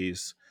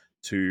IPs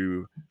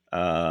to,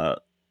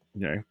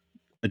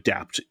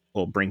 adapt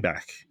or bring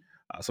back.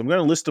 So I'm going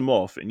to list them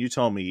off, and you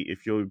tell me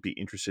if you would be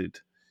interested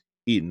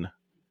in,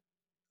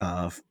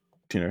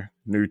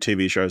 new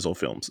TV shows or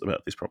films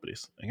about these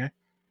properties. Okay.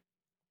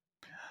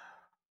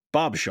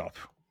 Barbershop.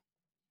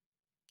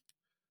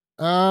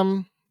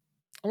 I'm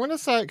gonna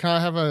say, can I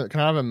have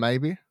a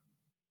maybe?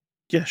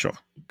 Yeah, sure.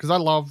 Because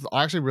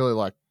I actually really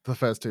like the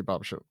first two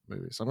Barbershop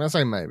movies. So I'm gonna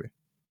say maybe.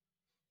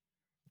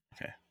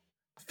 Okay.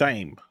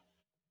 Fame.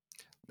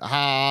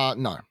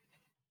 No.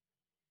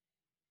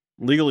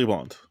 Legally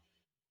Blonde.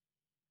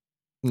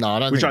 No, I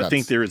don't. Which think I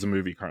think there is a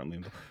movie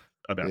currently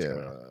about. Yeah, to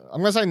come out.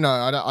 I'm gonna say no.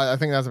 I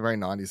think that's a very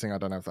 '90s thing. I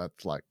don't know if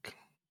that's like.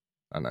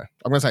 I don't know.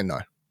 I'm gonna say no.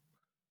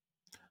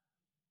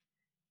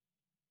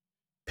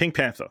 Pink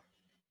Panther.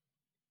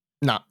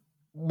 No.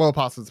 Well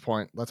past this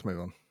point. Let's move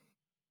on.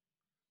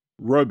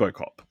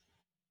 RoboCop.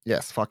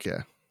 Yes. Fuck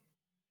yeah.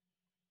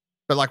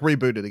 But like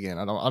reboot it again.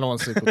 I don't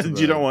want to sequel to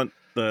You don't want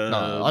the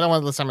No, I don't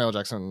want the Samuel L.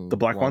 Jackson. The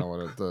black one? I don't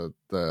want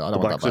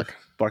that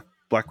back.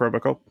 Black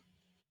RoboCop.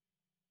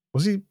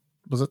 Was it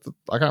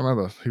I can't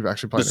remember who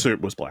actually played The suit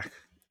was black.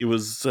 It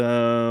was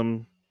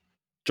Joel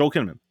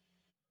Kinnaman.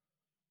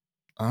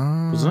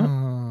 Was it?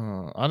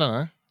 I don't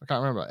know. I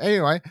can't remember.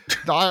 Anyway,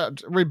 I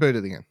reboot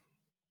it again.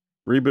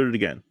 Reboot it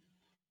again.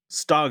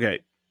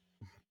 Stargate.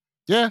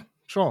 Yeah,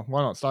 sure.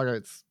 Why not?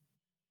 Stargate's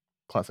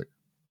classic.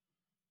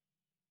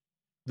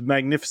 The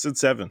Magnificent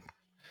Seven.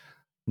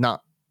 No.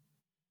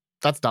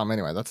 That's dumb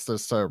anyway. That's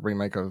just a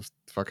remake of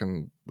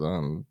fucking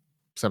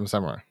Seven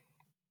Samurai.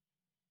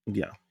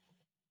 Yeah.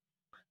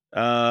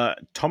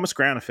 Thomas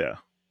Crown Affair.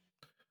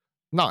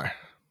 No.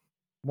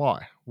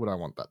 Why would I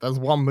want that? That's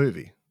one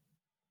movie.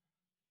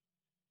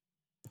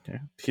 Yeah.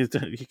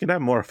 He can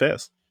have more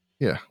affairs.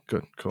 Yeah,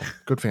 good, cool.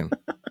 Good for him.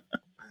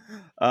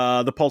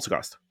 The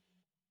Poltergeist.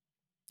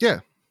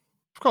 Yeah,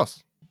 of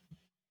course.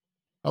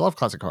 I love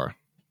classic horror.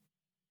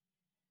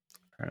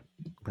 All right.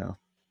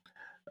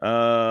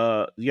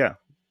 Well, yeah.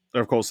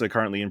 Of course, they're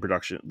currently in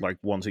production, like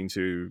wanting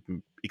to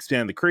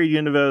expand the Creed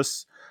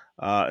universe,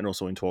 and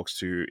also in talks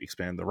to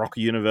expand the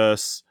Rocky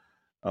universe,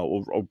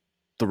 or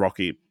the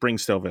Rocky, bring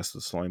Sylvester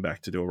Stallone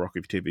back to do a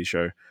Rocky TV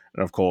show,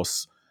 and of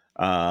course,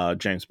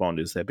 James Bond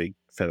is their big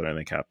feather in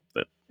their cap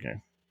that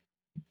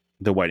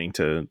they're waiting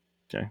to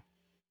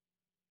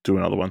do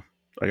another one,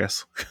 I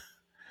guess,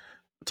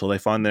 until they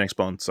find the next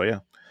Bond. So yeah,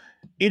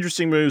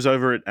 interesting moves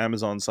over at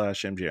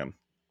Amazon/MGM.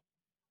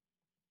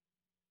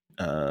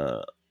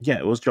 Yeah,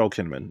 it was Joel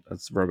Kinnaman.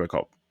 That's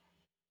RoboCop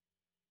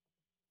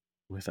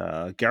with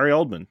Gary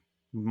Oldman,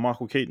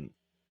 Michael Keaton,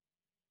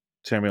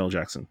 Samuel L.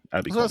 Jackson,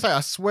 Abby.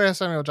 I swear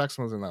Samuel L.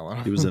 Jackson was in that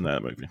one. He was in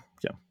that movie.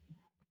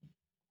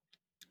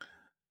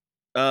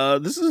 Yeah.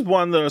 This is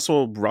one that I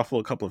saw ruffle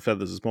a couple of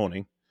feathers this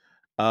morning.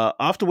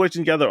 After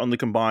working together on the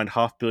combined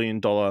 $500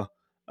 million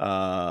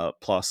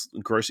plus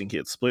grossing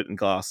hit Split and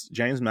Glass,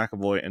 James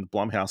McAvoy and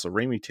Blumhouse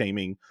are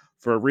teaming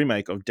for a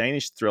remake of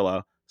Danish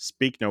thriller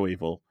Speak No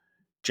Evil.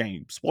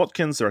 James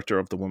Watkins, director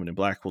of The Woman in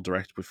Black, will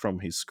direct from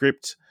his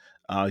script.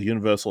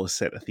 Universal has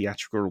set a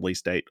theatrical release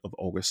date of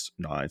August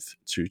 9th,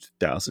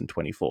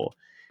 2024.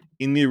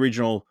 In the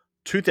original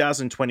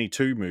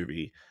 2022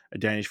 movie, a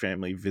Danish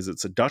family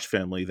visits a Dutch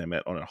family they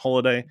met on a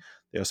holiday.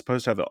 They are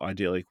supposed to have an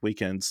idyllic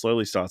weekend,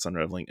 slowly starts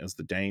unraveling as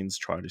the Danes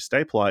try to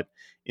stay polite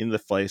in the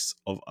face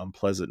of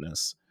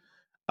unpleasantness.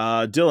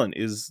 Dylan,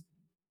 is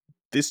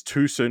this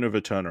too soon of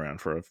a turnaround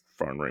for a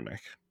foreign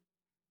remake?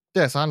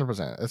 Yes,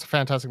 100%. It's a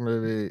fantastic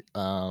movie.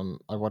 I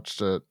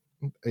watched it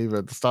either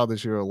at the start of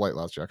this year or late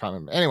last year. I can't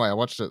remember. Anyway, I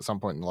watched it at some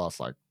point in the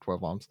last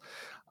 12 months.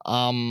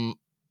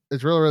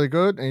 It's really, really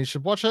good, and you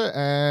should watch it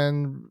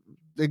and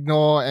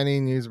ignore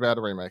any news about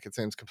a remake. It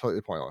seems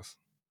completely pointless.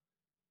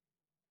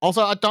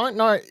 Also, I don't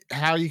know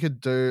how you could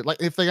do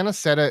if they're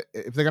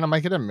gonna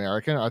make it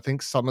American. I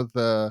think some of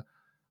the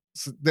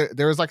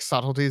there is like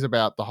subtleties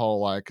about the whole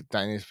like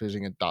Danish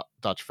visiting a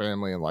Dutch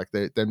family, and like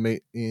they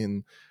meet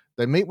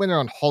when they're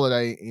on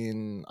holiday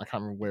in, I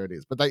can't remember where it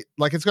is, but they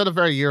like, it's got a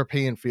very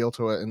European feel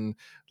to it, and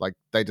like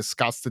they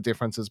discuss the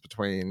differences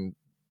between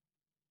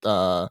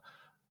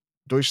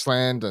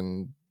Deutschland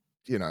and,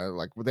 you know,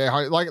 like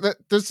their like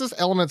there's just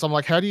elements. I'm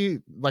like, how do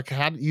you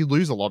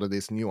lose a lot of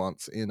this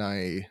nuance in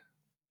a,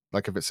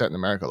 like, if it's set in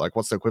America, like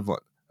what's the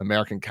equivalent?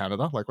 American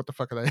Canada? Like what the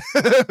fuck are they?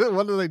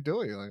 What are they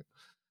doing? Like,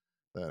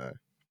 I don't know.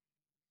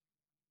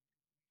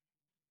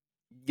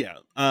 Yeah.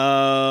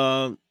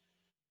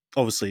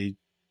 Obviously,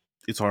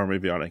 it's a horror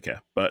movie. I don't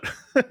care, but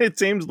it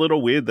seems a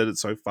little weird that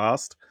it's so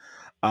fast.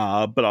 But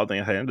on the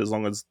other hand, as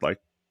long as like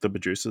the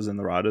producers and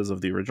the writers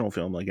of the original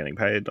film are getting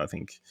paid, I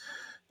think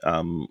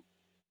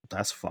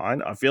that's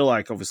fine. I feel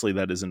like obviously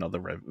that is another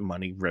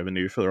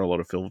revenue for a lot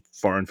of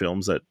foreign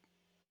films that,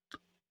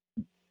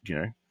 you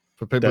know,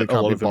 For people who that a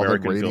can't lot be of bothered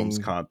American reading, films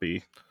can't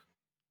be.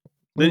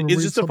 Well, It's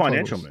read just a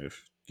financial subtitles.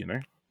 move, you know.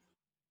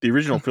 The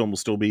original film will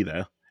still be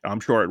there.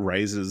 I'm sure it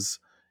raises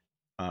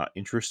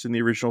interest in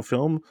the original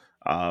film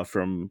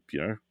from,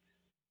 you know,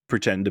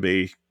 pretend to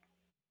be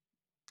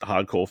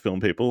hardcore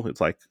film people.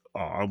 It's like, oh,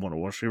 I want to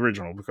watch the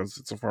original because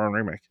it's a foreign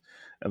remake,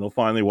 and they'll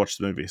finally watch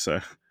the movie. So,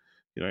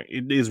 you know,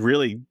 it is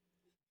really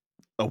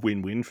a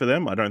win-win for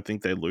them. I don't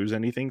think they lose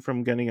anything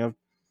from getting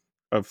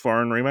a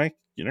foreign remake,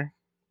 you know,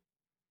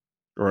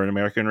 or an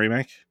American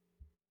remake.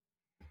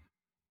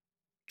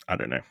 I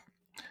don't know.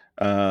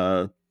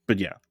 But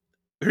yeah,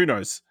 who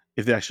knows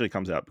if it actually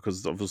comes out,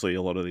 because obviously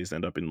a lot of these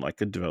end up in like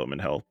a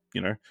development hell,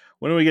 you know.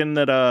 When are we getting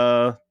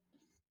that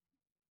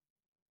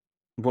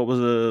what was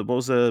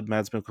the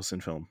Mads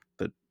Mikkelsen film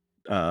that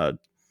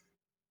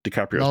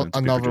DiCaprio's meant to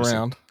be Another producing?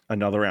 round.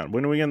 Another Round.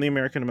 When are we getting the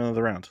American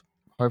Another Round?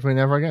 Hopefully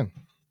never again.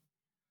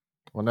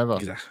 Or never.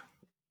 Exactly.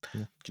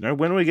 Yeah. You know,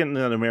 when are we getting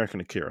an American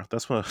Akira?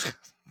 That's what.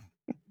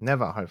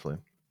 Never, hopefully.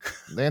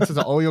 The answer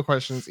to all your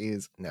questions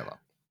is never.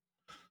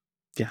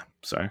 Yeah.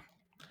 So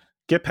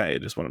get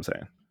paid is what I'm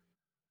saying.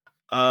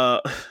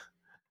 Can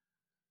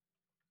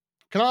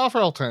I offer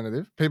an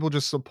alternative? People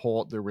just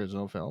support the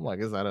original film. Like,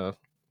 is that a...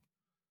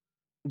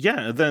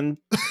 Yeah, then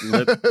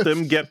let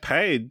them get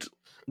paid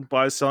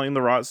by selling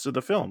the rights to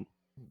the film.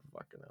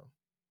 Fucking hell.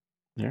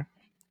 Yeah.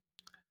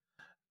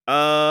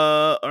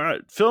 All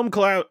right.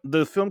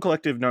 The film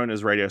collective known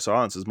as Radio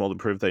Silence has more than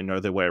proved they know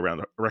their way around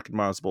a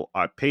recognizable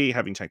IP,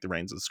 having taken the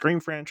reins of the Scream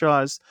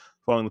franchise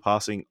following the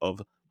passing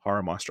of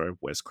horror maestro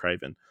Wes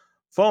Craven.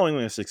 Following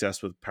their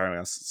success with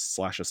Paramount's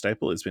slasher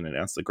staple, it's been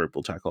announced the group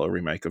will tackle a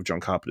remake of John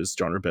Carpenter's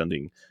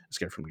genre-bending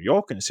Escape from New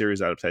York and a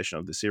series adaptation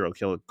of the serial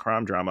killer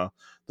crime drama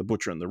The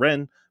Butcher and the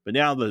Wren. But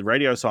now the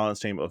Radio Silence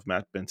team of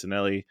Matt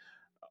Bettinelli,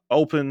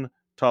 Alpen,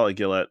 Tyler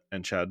Gillett,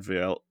 and Chad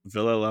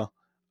Villela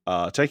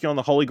taking on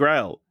the Holy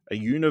Grail, a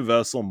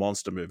Universal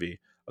monster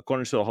movie.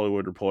 According to the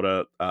Hollywood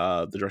Reporter,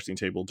 the directing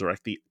team will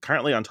direct the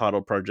currently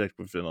untitled project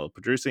with vanilla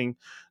producing.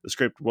 The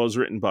script was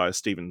written by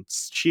Stephen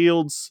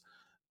Shields,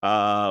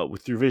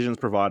 with revisions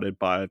provided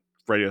by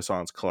Radio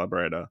Silence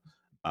collaborator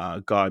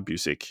Guy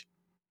Busick.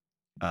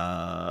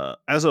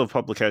 As of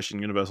publication,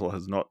 Universal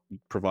has not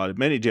provided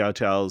many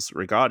details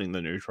regarding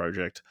the new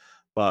project,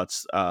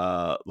 but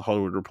the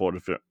Hollywood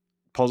Reporter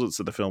posits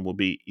that the film will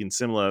be in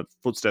similar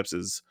footsteps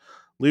as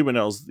Lee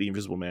Winnell's The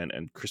Invisible Man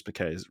and Chris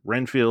McKay's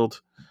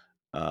Renfield,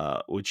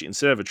 which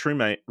instead of a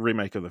true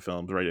remake of the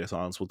films, Radio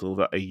Silence will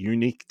deliver a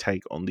unique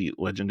take on the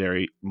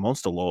legendary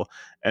monster lore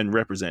and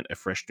represent a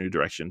fresh new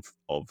direction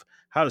of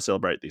how to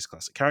celebrate these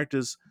classic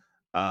characters.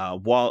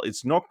 While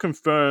it's not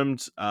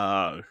confirmed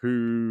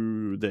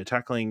who they're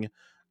tackling,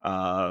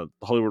 the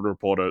Hollywood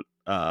Reporter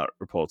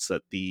reports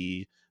that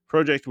the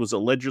project was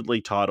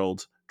allegedly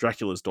titled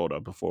Dracula's Daughter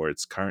before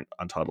its current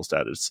untitled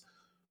status.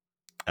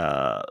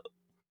 So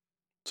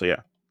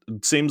yeah,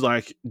 it seems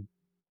like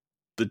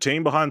the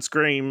team behind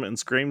Scream and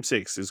Scream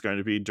 6 is going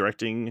to be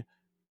directing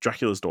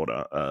Dracula's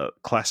Daughter, a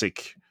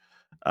classic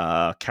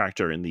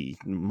character in the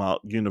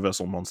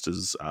Universal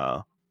Monsters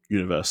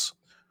universe.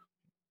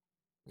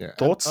 Yeah.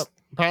 Thoughts?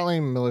 Apparently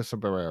Melissa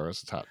Barrera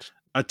is attached.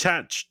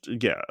 Attached,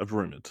 yeah,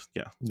 rumored,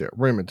 yeah. Yeah,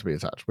 rumored to be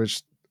attached,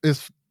 which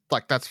is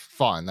like, that's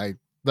fine. They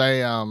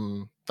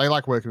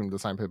like working with the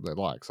same people they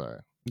like, so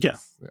yeah.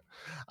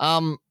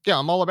 Yeah,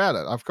 I'm all about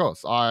it. Of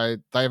course, they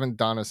haven't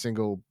done a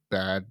single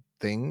bad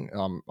thing.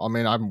 I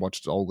mean, I haven't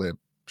watched all their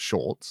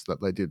shorts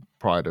that they did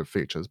prior to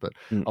features, but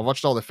I've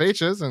watched all the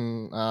features,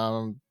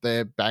 and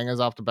they're bangers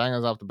after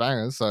bangers after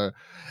bangers. So,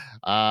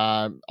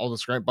 all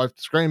the both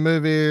the Scream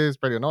movies,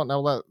 Ready or Not, and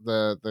all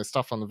that, the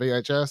stuff on the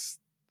VHS,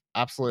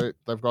 absolute.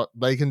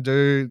 They can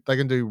do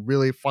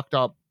really fucked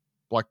up,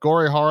 like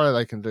gory horror.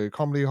 They can do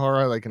comedy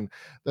horror.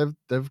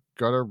 They've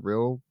got a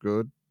real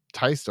good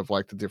taste of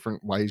like the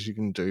different ways you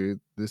can do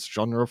this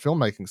genre of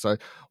filmmaking. So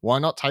why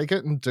not take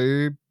it and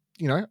do,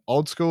 you know,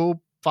 old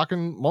school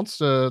fucking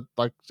monster,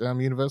 like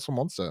Universal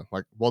monster?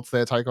 Like, what's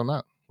their take on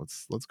that?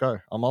 Let's go.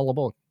 I'm all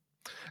aboard.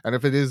 And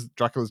if it is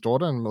Dracula's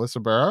Daughter and Melissa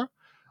Barrera,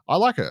 I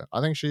like her. I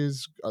think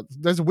she's.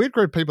 There's a weird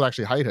group of people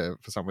actually hate her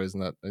for some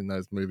reason that in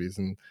those movies,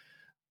 and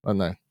I don't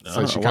know.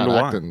 So she I can't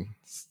wonder act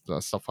why.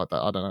 and stuff like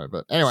that. I don't know.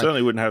 But anyway,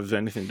 Certainly wouldn't have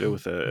anything to do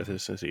with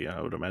ethnicity,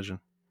 I would imagine.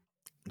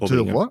 Or to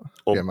the being what?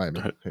 or- Yeah,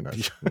 maybe. Who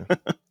knows? Yeah,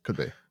 could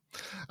be.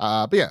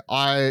 But yeah,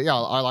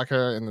 I like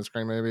her in the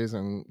Scream movies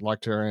and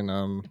liked her in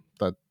the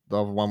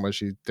other one where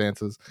she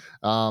dances.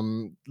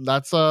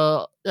 That's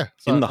yeah.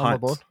 So In the I'm on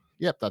board. Heights.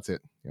 Yep, that's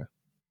it. Yeah.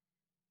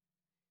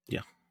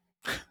 Yeah.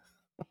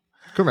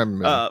 Couldn't remember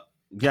the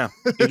movie. Yeah,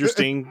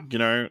 interesting.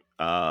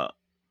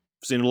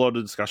 Seen a lot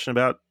of discussion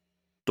about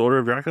Daughter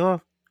of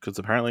Dracula because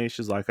apparently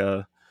she's like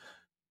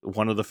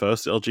one of the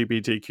first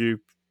LGBTQ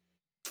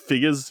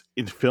figures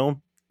in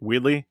film.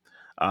 Weirdly,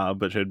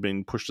 but had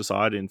been pushed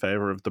aside in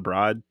favor of The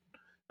Bride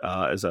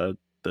as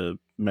the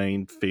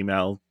main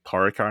female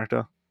horror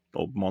character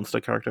or monster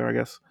character, I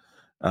guess.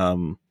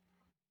 But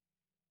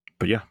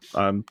yeah,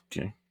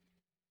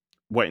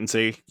 wait and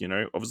see.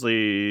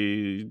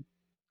 Obviously,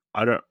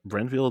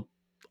 Renfield,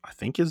 I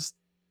think is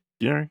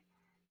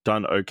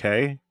done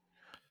okay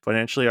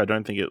financially. I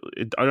don't think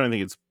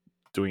it's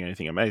doing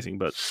anything amazing,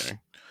 but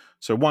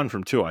so 1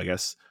 from 2, I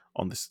guess,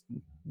 on this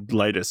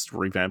latest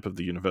revamp of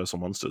the Universal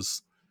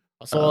Monsters.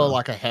 I saw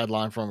like a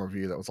headline from a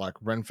review that was like,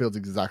 Renfield's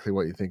exactly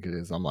what you think it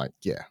is. I'm like,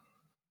 yeah,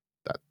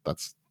 that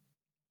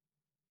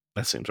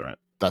seems right.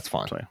 That's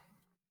fine. So,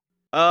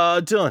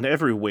 Dylan,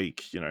 every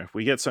week,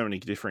 we get so many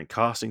different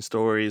casting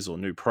stories or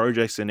new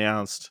projects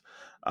announced.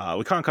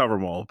 We can't cover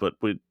them all, but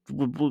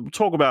we'll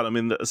talk about them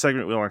in the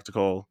segment we like to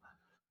call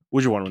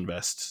Would You Want to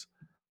Invest?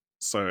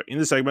 So in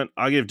this segment,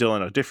 I give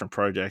Dylan a different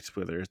project,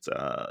 whether it's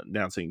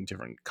announcing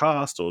different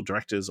cast or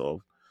directors or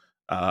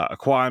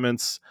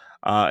acquirements.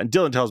 And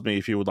Dylan tells me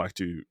if he would like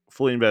to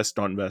fully invest,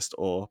 not invest,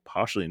 or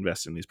partially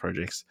invest in these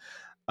projects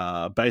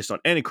based on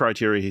any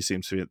criteria he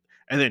seems to fit.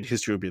 And then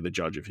history will be the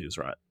judge if he was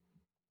right.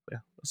 Yeah,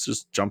 let's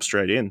just jump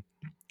straight in.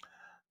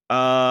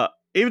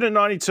 Even at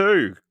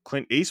 92,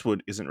 Clint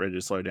Eastwood isn't ready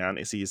to slow down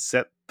as he has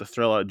set the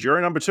thriller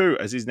Jury Number 2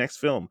 as his next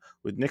film,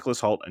 with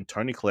Nicholas Hoult and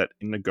Toni Collette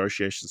in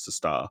negotiations to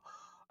star.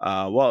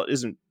 While it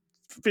isn't,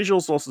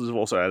 visual sources have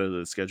also added that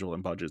the schedule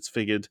and budgets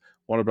figured.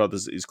 Warner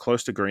Brothers is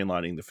close to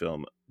greenlighting the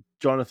film.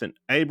 Jonathan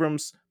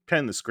Abrams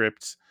penned the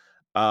script.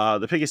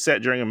 The pick is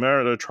set during a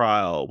murder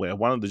trial where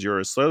one of the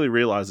jurors slowly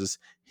realizes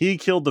he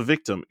killed the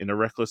victim in a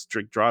reckless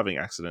driving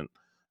accident.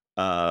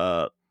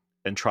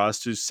 And tries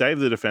to save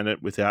the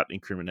defendant without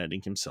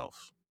incriminating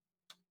himself.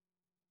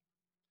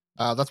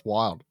 That's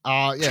wild.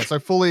 Yeah, so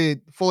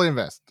fully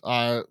invest.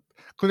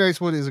 Clint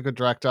Eastwood is a good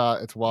director.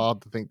 It's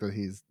wild to think that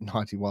he's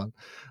 91,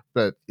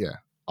 but yeah,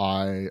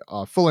 I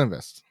full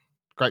invest.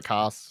 Great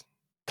cast.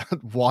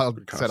 Wild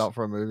setup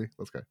for a movie.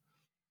 Let's go.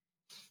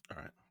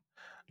 All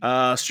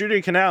right. Studio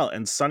Canal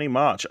and Sonny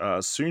March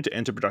are soon to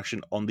enter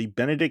production on the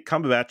Benedict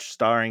Cumberbatch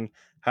starring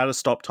How to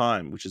Stop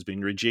Time, which has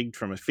been rejigged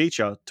from a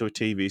feature to a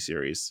TV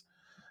series.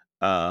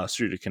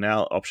 Studio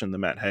Canal optioned the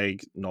Matt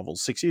Haig novel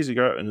 6 years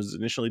ago and was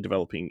initially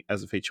developing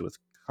as a feature with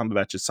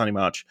Cumberbatch's Sonny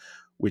March,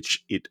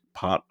 which it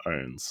part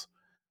owns.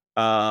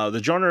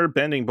 The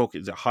genre-bending book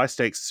is a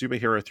high-stakes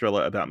superhero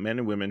thriller about men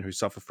and women who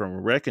suffer from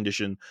a rare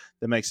condition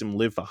that makes them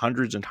live for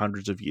hundreds and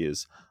hundreds of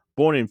years.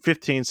 Born in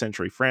 15th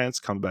century France,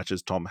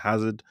 Cumberbatch's Tom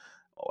Hazard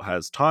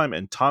has time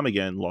and time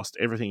again lost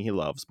everything he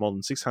loves. More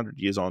than 600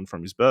 years on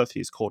from his birth, he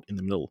is caught in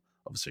the middle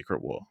of a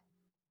secret war.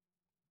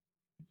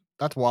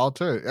 That's wild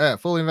too. Yeah,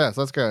 full invest.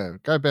 Let's go.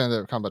 Go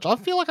Benedict Cumberbatch. I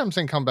feel like I'm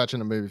seeing Cumberbatch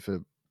in a movie for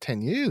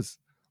 10 years,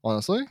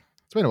 honestly.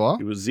 It's been a while.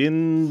 He was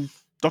in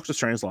Doctor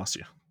Strange last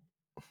year.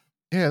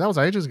 Yeah, that was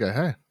ages ago,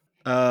 hey.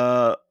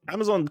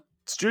 Amazon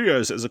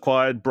Studios has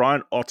acquired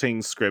Brian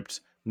Otting's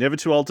script Never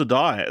Too Old to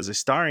Die as a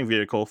starring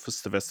vehicle for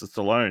Sylvester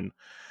Stallone.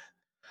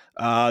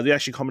 The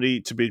action comedy,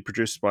 to be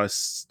produced by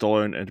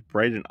Stallone and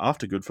Braden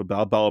Aftergood for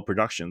Balboa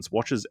Productions,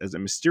 watches as a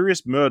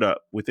mysterious murder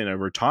within a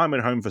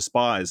retirement home for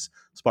spies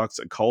sparks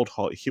a Cold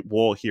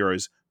War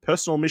hero's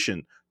personal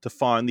mission to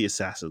find the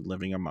assassin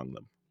living among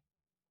them.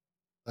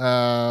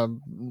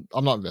 I'm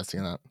not investing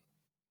in that.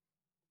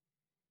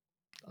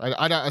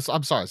 I don't.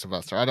 I'm sorry,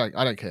 Sylvester. I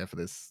don't care for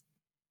this.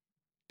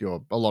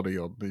 A lot of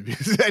your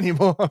movies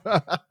anymore.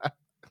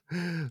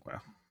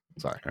 Well,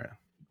 sorry. All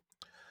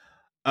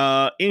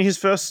right. In his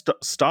first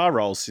star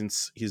role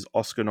since his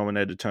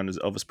Oscar-nominated turn as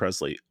Elvis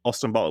Presley,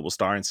 Austin Butler will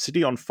star in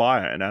City on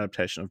Fire, an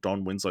adaptation of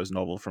Don Winslow's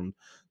novel from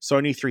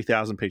Sony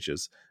 3000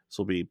 Pictures. This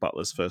will be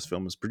Butler's first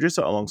film as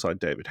producer alongside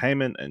David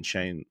Heyman and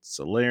Shane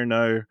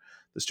Salerno.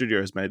 The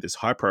studio has made this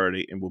high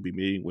priority and will be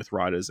meeting with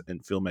writers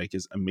and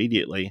filmmakers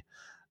immediately.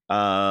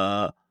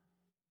 The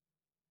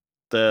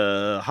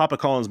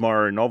HarperCollins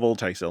Morrow novel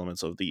takes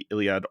elements of the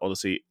Iliad,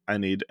 Odyssey,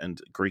 Aeneid,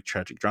 and Greek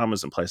tragic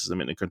dramas and places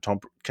them in a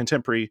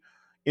contemporary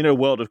in a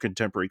world of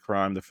contemporary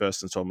crime. The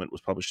first installment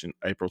was published in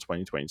April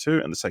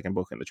 2022, and the second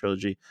book in the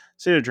trilogy,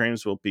 City of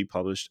Dreams, will be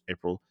published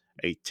April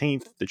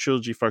 18th. The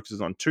trilogy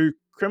focuses on two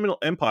criminal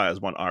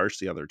empires, one Irish,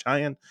 the other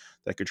Italian,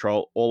 that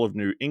control all of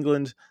New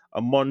England.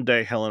 A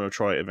modern-day Helen of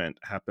Troy event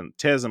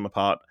tears them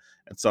apart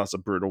and starts a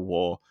brutal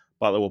war.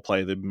 Butler will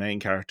play the main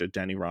character,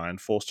 Danny Ryan,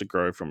 forced to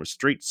grow from a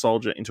street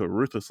soldier into a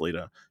ruthless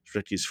leader to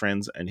protect his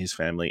friends and his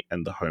family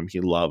and the home he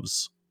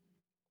loves.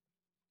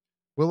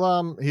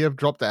 Will he have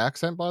dropped the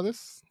accent by the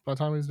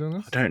time he's doing I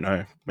this? don't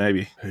know.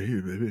 Maybe.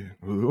 Hey baby.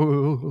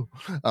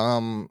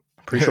 I'm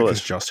pretty sure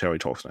that's just how he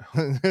talks now.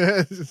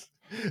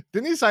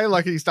 Didn't he say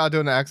like he started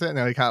doing the accent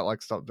now he can't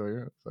like stop doing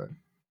it? So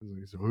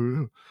he's like, "Oh,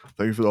 yeah.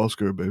 Thank you for the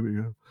Oscar, baby.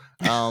 Yeah.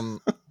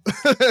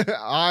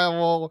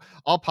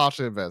 I'll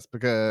partially invest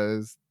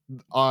because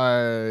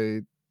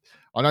I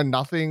know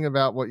nothing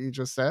about what you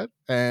just said,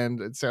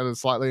 and it sounded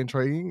slightly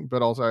intriguing,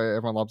 but also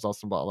everyone loves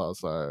Austin Butler,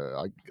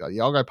 so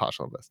I'll go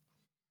partial invest.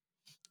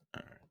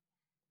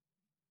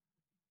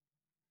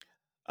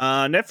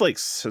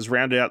 Netflix has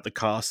rounded out the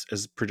cast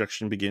as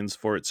production begins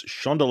for its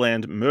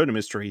Shondaland murder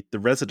mystery, The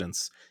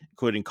Residents,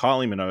 including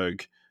Kylie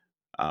Minogue,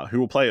 who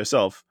will play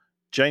herself,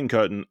 Jane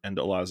Curtin, and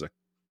Eliza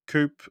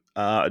Coupe.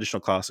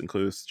 Additional cast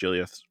includes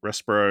Juliette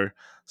Respiro,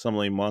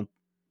 Summerlee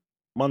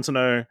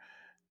Montano,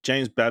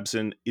 James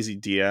Babson, Izzy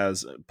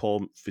Diaz,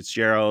 Paul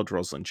Fitzgerald,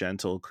 Rosalind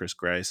Gentle, Chris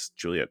Grace,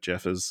 Juliet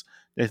Jeffers,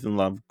 Nathan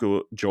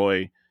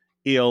Lovejoy,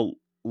 E.L.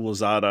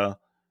 Lozada,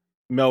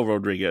 Mel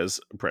Rodriguez,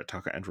 Brett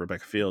Tucker, and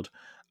Rebecca Field.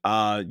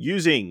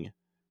 Using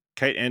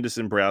Kate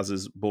Anderson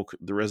Browse's book,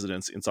 The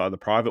Residents Inside the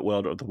Private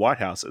World of the White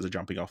House, as a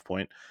jumping off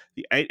point,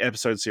 the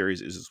 8-episode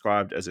series is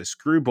described as a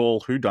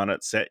screwball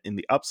whodunit set in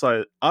the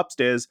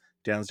upstairs,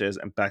 downstairs,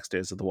 and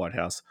backstairs of the White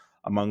House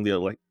among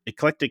the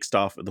eclectic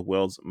staff of the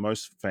world's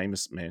most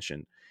famous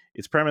mansion.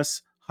 Its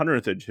premise: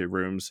 132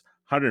 rooms,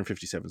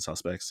 157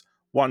 suspects,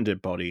 one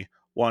dead body,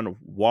 one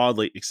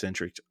wildly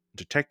eccentric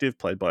detective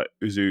played by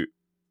Uzu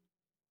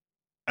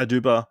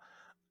Aduba,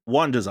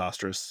 one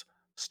disastrous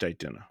state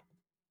dinner.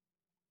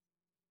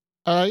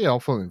 Yeah, I'll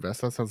fully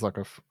invest. That sounds like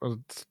a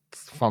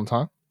fun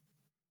time.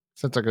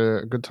 Sounds like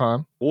a good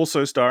time.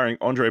 Also starring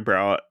Andre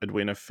Braugher,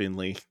 Edwina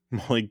Finley,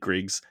 Molly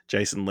Griggs,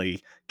 Jason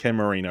Lee, Ken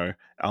Marino,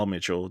 Al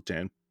Mitchell,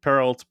 Dan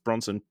Peralt,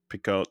 Bronson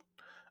Picot,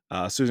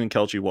 Susan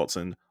Kelchi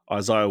Watson,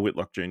 Isaiah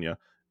Whitlock Jr.,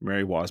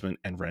 Mary Wiseman,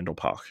 and Randall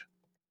Park.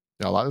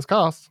 Yeah, I like this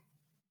cast.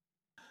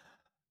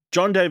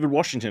 John David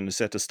Washington is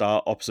set to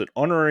star opposite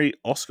honorary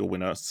Oscar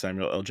winner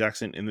Samuel L.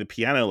 Jackson in The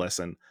Piano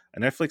Lesson, a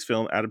Netflix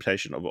film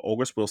adaptation of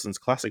August Wilson's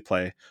classic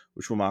play,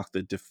 which will mark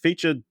the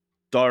featured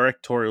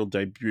directorial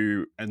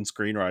debut and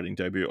screenwriting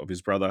debut of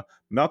his brother,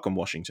 Malcolm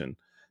Washington.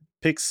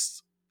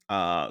 Pick's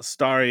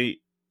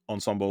starry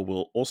ensemble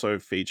will also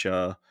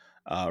feature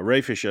Ray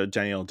Fisher,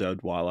 Danielle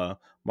Deadwyler,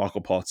 Michael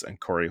Potts, and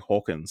Corey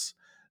Hawkins.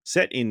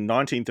 Set in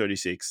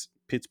 1936,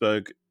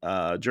 Pittsburgh,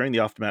 during the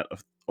aftermath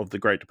of the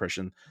Great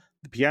Depression,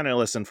 The Piano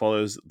Lesson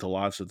follows the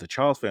lives of the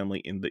Charles family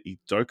in the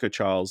Udoka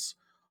Charles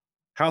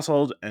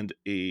household and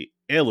a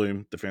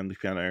heirloom, the family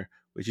piano,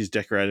 which is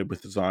decorated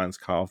with designs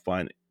carved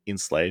by an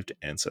enslaved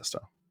ancestor.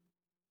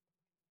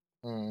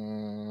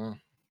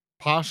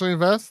 Partially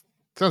invest?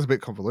 Sounds a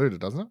bit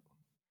convoluted, doesn't it?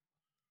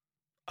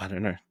 I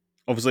don't know.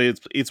 Obviously,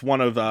 it's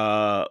one of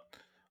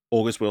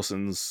August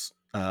Wilson's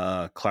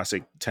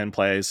classic 10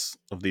 plays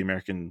of the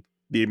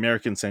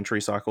American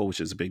Century Cycle, which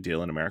is a big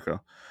deal in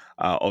America.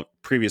 Of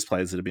previous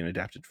plays that have been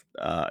adapted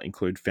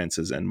include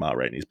Fences and Ma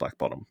Rainey's Black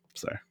Bottom.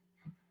 So,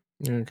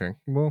 okay,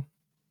 well,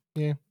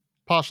 yeah,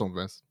 partial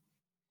invest.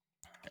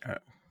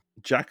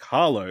 Jack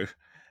Harlow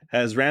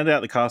has rounded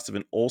out the cast of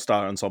an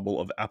all-star ensemble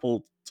of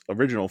Apple's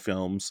original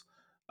films,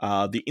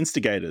 The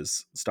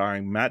Instigators,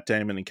 starring Matt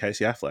Damon and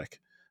Casey Affleck.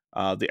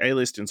 The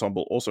A-list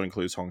ensemble also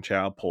includes Hong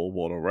Chow, Paul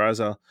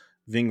Walter-Reiser,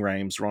 Ving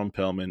Rhames, Ron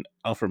Perlman,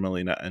 Alfred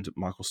Molina, and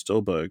Michael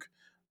Stolberg.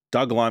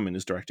 Doug Liman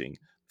is directing.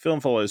 The film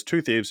follows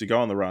two thieves who go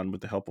on the run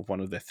with the help of one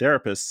of their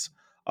therapists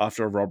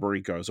after a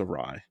robbery goes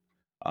awry.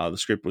 The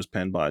script was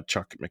penned by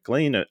Chuck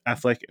McLean at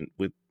Affleck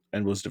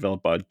and was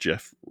developed by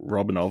Jeff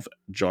Robinov,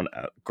 John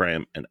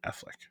Graham, and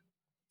Affleck.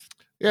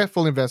 Yeah,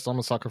 full invest. I'm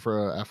a sucker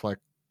for a Affleck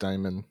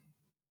Damon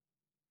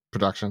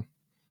production.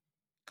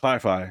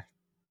 Clarify,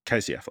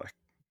 Casey Affleck.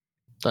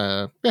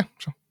 Yeah,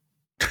 sure.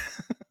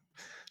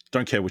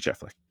 Don't care which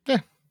Affleck. Yeah.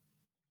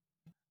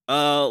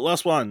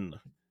 Last one.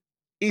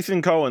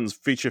 Ethan Cohen's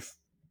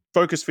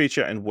focus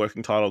feature and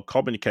working title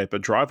Comedy Caper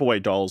Drive Away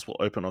Dolls will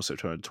open on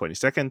September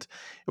 22nd.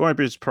 You won't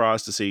be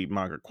surprised to see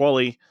Margaret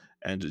Qualley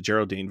and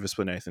Geraldine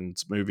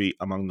Viswanathan's movie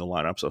among the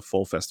lineups of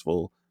Fall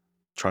Festival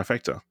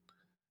trifecta.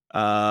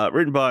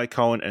 Written by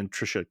Cohen and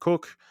Trisha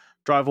Cook,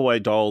 Drive Away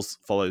Dolls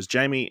follows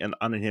Jamie, an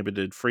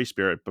uninhibited free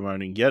spirit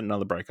bemoaning yet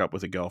another breakup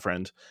with a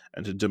girlfriend,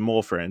 and a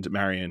demure friend,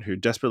 Marion, who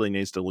desperately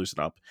needs to loosen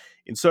up.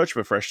 In search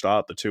of a fresh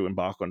start, the two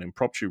embark on an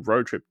impromptu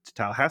road trip to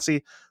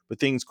Tallahassee, but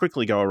things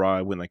quickly go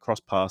awry when they cross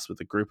paths with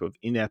a group of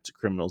inept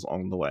criminals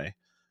on the way.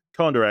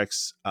 Cohen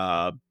directs.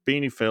 Beanie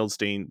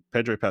Feldstein,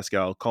 Pedro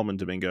Pascal, Coleman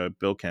Domingo,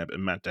 Bill Camp,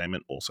 and Matt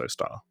Damon also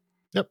star.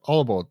 Yep,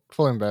 all aboard.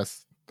 Full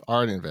invest.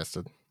 Already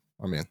invested.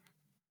 I'm in.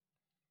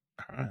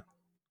 All right.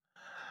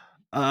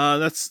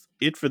 That's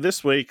it for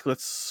this week.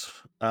 Let's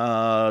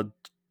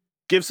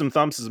give some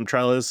thumbs to some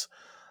trailers.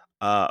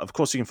 Of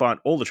course, you can find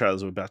all the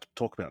trailers we're about to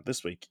talk about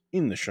this week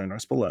in the show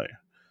notes below.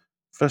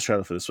 First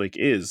trailer for this week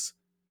is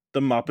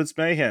The Muppets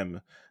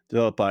Mayhem,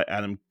 developed by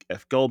Adam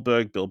F.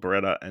 Goldberg, Bill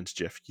Beretta, and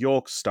Jeff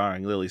York,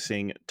 starring Lily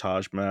Singh,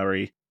 Taj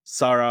Mahari,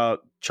 Sarah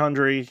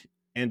Chundry,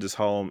 Anders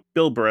Holm,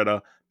 Bill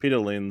Beretta, Peter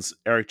Linz,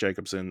 Eric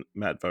Jacobson,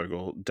 Matt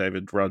Vogel,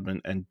 David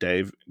Rudman, and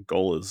Dave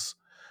Gollers.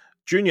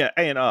 Junior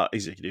A&R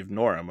executive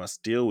Nora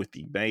must deal with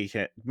the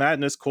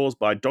madness caused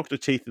by Dr.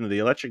 Teeth and the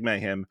Electric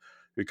Mayhem,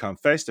 who come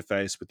face to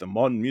face with the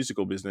modern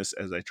musical business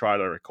as they try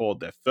to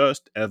record their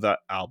first ever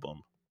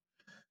album.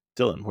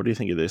 Dylan, what do you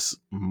think of this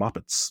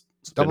Muppets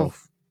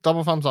spin-off?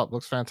 Double thumbs up.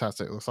 Looks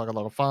fantastic. Looks like a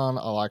lot of fun.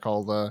 I like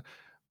all the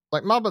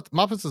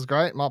Muppets is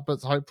great.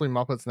 Hopefully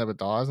Muppets never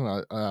dies,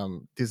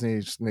 and Disney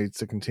just needs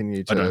to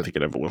continue to. I don't think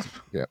it ever will.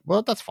 Yeah,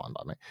 well, that's fine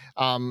by me.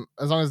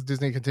 As long as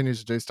Disney continues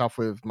to do stuff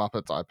with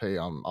Muppets IP,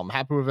 I'm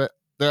happy with it.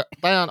 They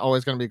aren't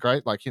always going to be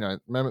great. Like,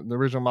 remember the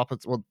original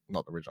Muppets? Well,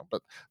 not the original,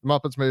 but the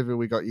Muppets movie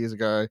we got years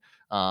ago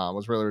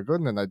was really, really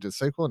good, and then they did a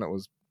sequel, and it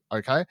was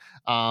okay.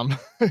 So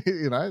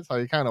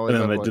you can't always.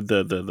 And then they did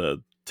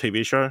the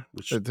TV show,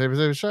 the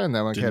TV show, and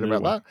no one cared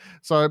about that.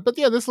 So, but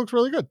yeah, this looks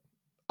really good.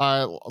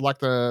 I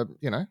like we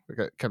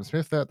got Kevin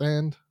Smith at the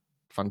end,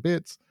 fun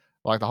bits.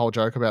 I like the whole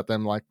joke about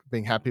them like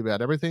being happy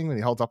about everything when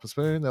he holds up a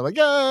spoon. They're like,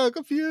 "Yeah,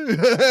 good for you."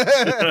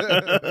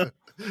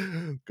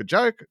 Good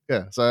joke.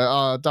 Yeah.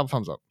 So double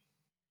thumbs up.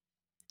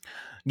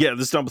 Yeah,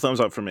 this double thumbs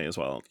up for me as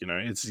well.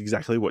 It's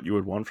exactly what you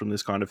would want from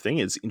this kind of thing.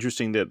 It's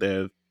interesting that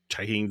they're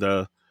taking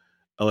the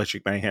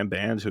Electric Mayhem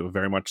band, who are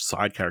very much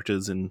side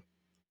characters in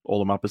all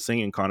the Muppets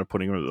thing, and kind of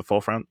putting them at the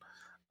forefront.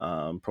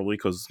 Probably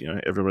because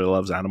everybody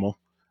loves Animal.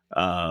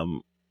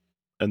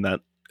 And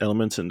that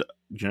element, and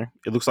it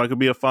looks like it'll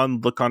be a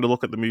fun kind of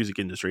look at the music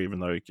industry,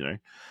 even though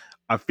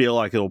I feel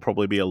like it'll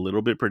probably be a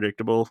little bit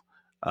predictable,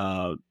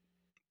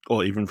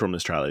 or even from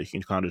this trailer you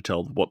can kind of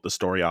tell what the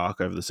story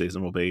arc over the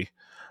season will be.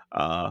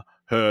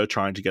 Her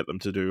trying to get them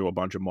to do a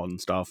bunch of modern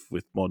stuff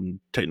with modern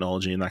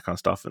technology and that kind of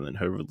stuff, and then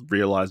her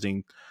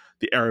realizing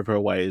the error of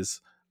her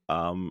ways,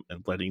 and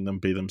letting them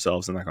be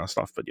themselves and that kind of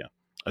stuff. But yeah,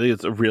 I think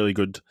it's a really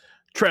good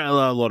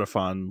trailer, a lot of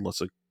fun,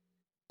 lots of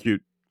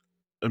cute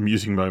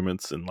amusing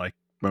moments, and like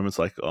moments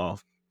like, oh,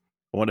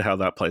 I wonder how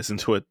that plays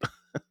into it.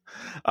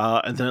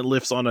 And then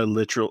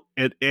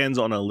it ends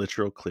on a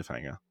literal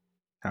cliffhanger.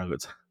 How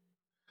good's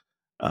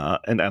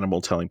an animal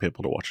telling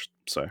people to watch.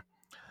 So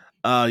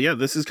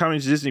this is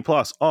coming to Disney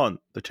Plus on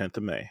the 10th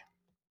of May.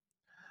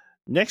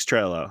 Next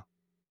trailer,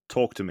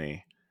 Talk to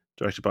Me,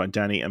 directed by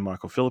Danny and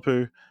Michael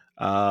Philippou,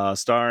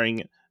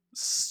 starring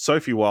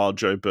Sophie Wilde,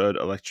 Joe Bird,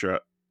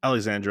 Electra,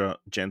 Alexandra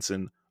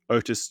Jensen,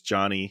 Otis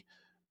Jani,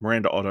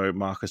 Miranda Otto,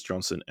 Marcus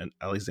Johnson, and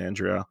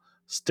Alexandria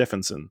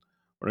Stephenson.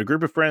 When a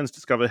group of friends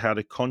discover how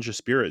to conjure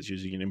spirits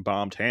using an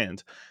embalmed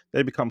hand,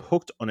 they become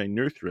hooked on a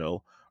new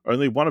thrill.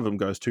 Only one of them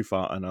goes too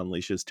far and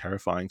unleashes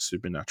terrifying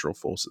supernatural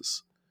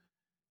forces.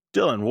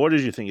 Dylan, what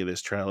did you think of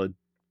this trailer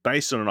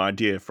based on an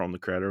idea from the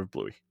creator of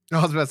Bluey? I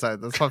was about to say,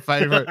 that's my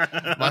favorite.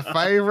 My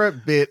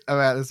favorite bit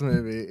about this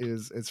movie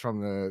is it's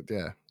from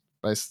the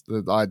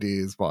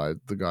idea is by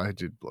the guy who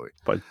did Bluey.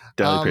 By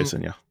Daley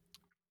Pearson, yeah.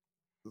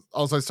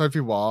 Also, Sophie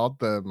Wilde,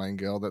 the main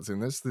girl that's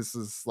in this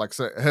is like,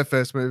 so her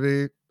first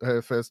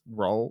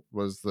role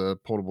was the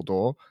Portable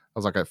Door. I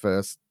was like, at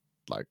first,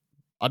 like,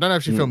 I don't know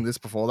if she filmed this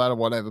before that or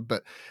whatever,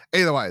 but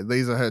either way,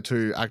 these are her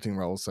two acting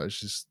roles, so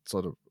she's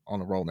sort of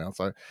on a roll now.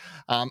 So,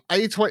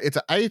 it's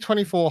an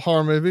A24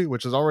 horror movie,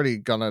 which is already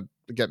gonna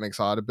get me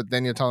excited. But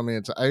then you're telling me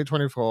it's an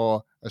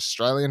A24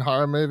 Australian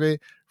horror movie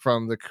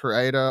from the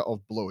creator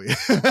of Bluey.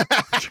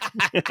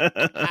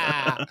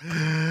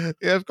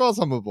 Yeah, of course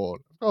I'm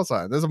aboard. Of course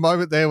I am. There's a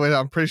moment there where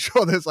I'm pretty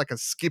sure there's like a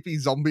Skippy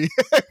zombie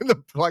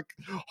like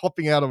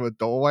hopping out of a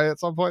doorway at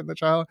some point in the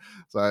trailer.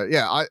 So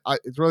yeah, I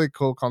it's really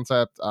cool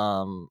concept.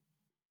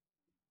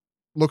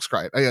 Looks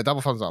great. Oh, yeah, double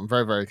thumbs up. I'm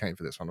very, very keen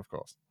for this one, of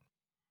course.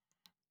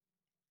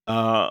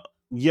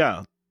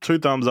 Yeah, 2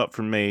 thumbs up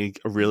from me.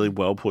 A really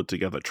well put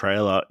together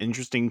trailer.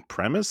 Interesting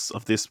premise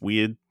of this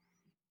weird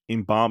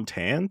embalmed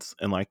hand,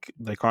 and like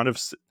they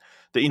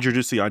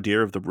introduce the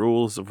idea of the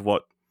rules of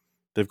what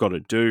they've got to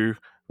do,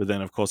 but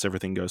then of course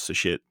everything goes to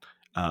shit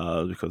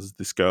because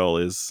this girl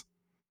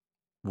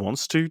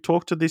wants to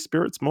talk to these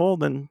spirits more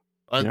than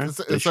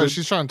so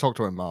she's trying to talk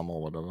to her mom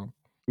or whatever.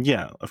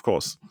 Yeah, of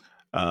course.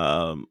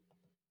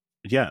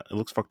 Yeah, it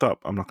looks fucked up.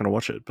 I'm not going to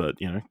watch it, but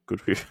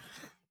good for you.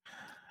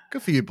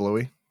 Good for you,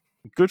 Bluey.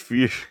 Good for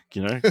you.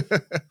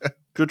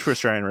 Good for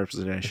Australian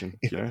representation.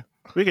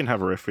 We can have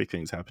horrific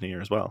things happen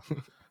here as well.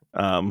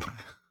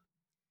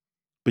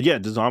 But yeah,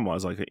 design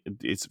wise, like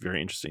it's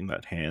very interesting,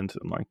 that hand,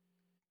 and like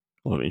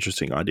a lot of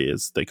interesting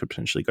ideas they could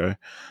potentially go.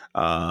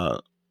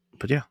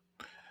 But yeah,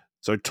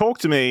 so Talk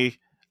to Me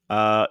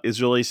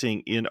is releasing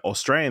in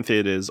Australian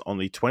theaters on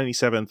the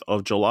 27th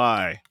of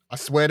July. I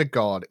swear to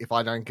God, if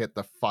I don't get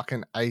the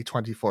fucking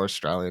A24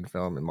 Australian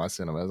film in my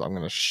cinemas, I'm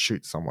going to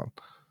shoot someone.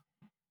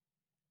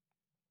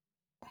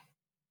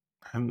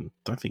 I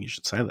don't think you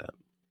should say that.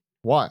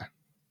 Why?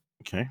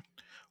 Okay.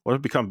 What if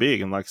it become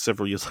big and like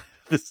several years later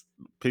this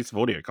piece of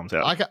audio comes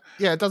out?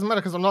 It doesn't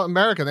matter because I'm not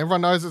American.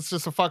 Everyone knows it's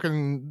just a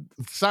fucking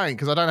saying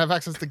because I don't have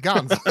access to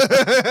guns.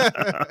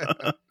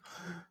 But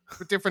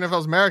different if I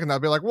was American,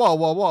 I'd be like, whoa,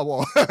 whoa, whoa,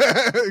 whoa.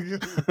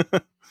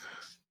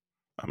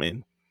 I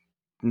mean,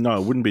 no,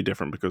 it wouldn't be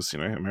different because,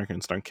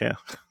 Americans don't care.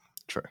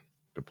 True.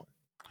 Good point.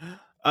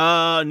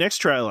 Next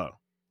trailer.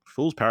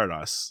 Fool's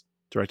Paradise,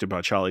 directed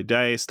by Charlie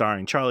Day,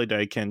 starring Charlie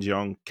Day, Ken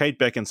Jeong, Kate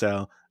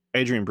Beckinsale,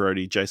 Adrian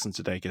Brody, Jason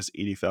Sudeikis,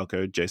 Edie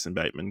Falco, Jason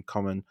Bateman,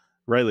 Common,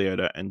 Ray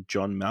Liotta, and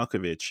John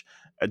Malkovich.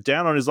 A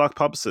down on his luck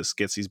publicist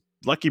gets his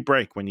lucky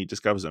break when he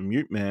discovers a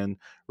mute man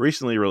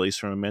recently released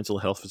from a mental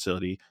health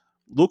facility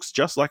looks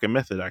just like a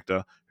method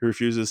actor who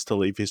refuses to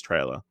leave his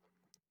trailer.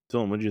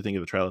 Dylan, what did you think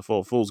of the trailer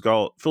for Fool's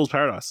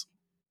Paradise?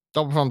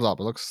 Double thumbs up.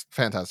 It looks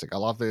fantastic. I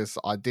love this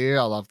idea.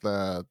 I love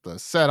the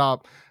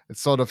setup. It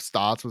sort of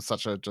starts with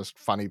such a just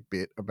funny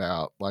bit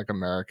about like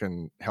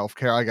American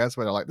healthcare, I guess,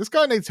 where they're like, this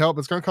guy needs help.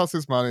 It's going to cost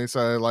this money.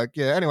 So like,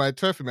 yeah, anyway,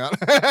 turf him out.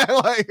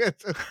 Like,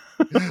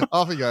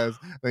 off he goes.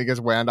 Then he gets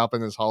wound up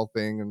in this whole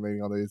thing and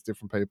meeting all these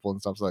different people and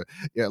stuff. So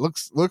yeah, it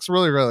looks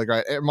really, really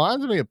great. It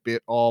reminds me a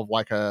bit of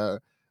like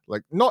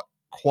not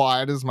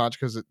quite as much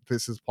because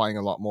this is playing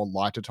a lot more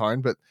lighter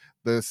tone, but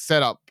the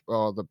setup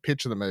or the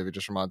pitch of the movie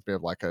just reminds me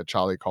of like a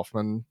Charlie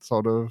Kaufman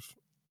sort of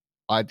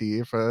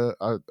idea for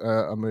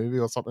a movie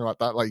or something like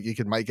that. Like you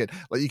could make it,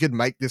 like you could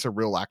make this a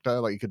real actor.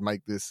 Like you could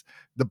make this,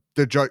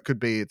 the joke could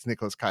be it's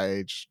Nicolas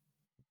Cage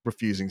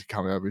refusing to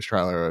come out of his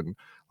trailer and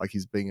like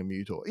he's being a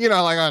mute or,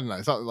 like, I don't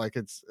know, something like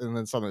it's a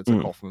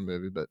Kaufman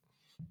movie. But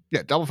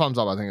yeah, double thumbs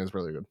up. I think is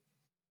really good.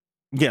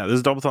 Yeah, there's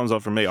a double thumbs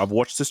up from me. I've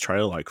watched this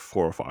trailer like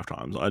 4 or 5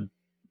 times. I'm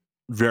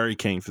very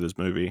keen for this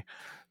movie.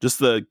 Just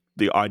the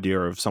idea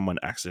of someone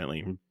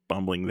accidentally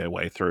bumbling their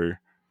way through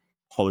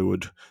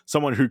Hollywood,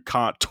 someone who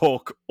can't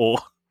talk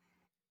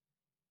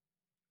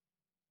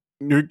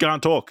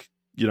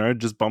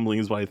just bumbling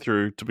his way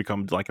through to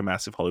become like a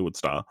massive Hollywood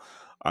star.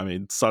 I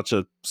mean, such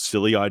a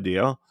silly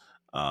idea,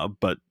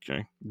 but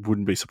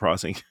wouldn't be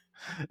surprising.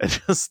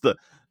 And just the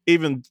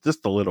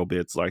little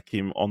bits like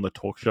him on the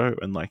talk show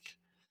and like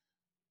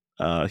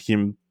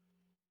him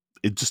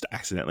just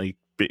accidentally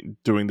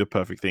doing the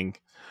perfect thing,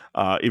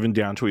 even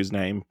down to his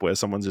name where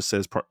someone just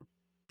says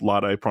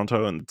Latte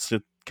Pronto and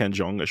Ken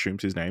Jeong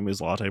assumes his name is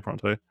Latte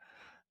Pronto.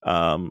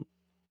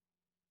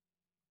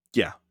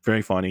 Yeah,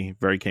 very funny,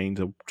 very keen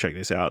to check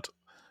this out.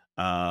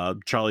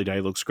 Charlie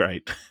Day looks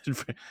great.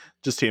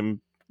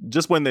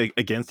 Just when they're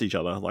against each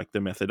other, like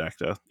the method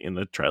actor in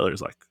the trailer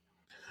is like,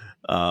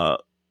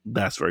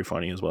 that's very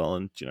funny as well.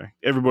 And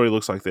everybody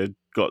looks like they've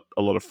got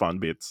a lot of fun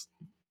bits.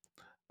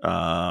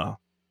 Yeah.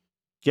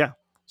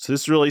 So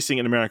this is releasing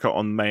in America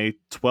on May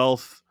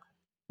 12th.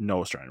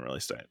 No Australian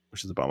release date,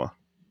 which is a bummer.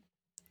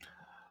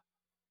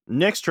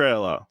 Next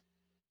trailer,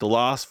 The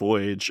Last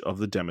Voyage of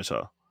the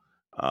Demeter,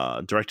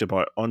 directed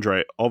by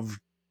Andre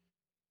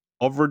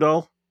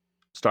Ovredal,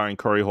 starring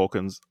Corey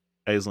Hawkins,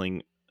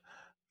 Aisling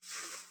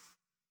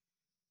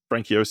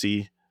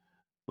Franciosi,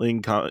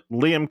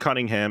 Liam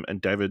Cunningham, and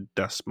David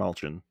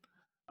Dastmalchian.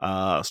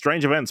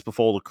 Strange events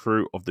befall the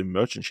crew of the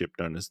merchant ship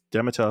known as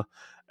Demeter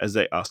as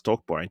they are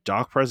stalked by a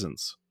dark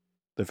presence,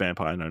 the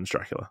vampire known as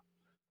Dracula.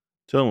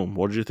 Tell them,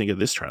 what did you think of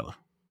this trailer?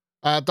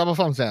 Double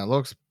thumbs down.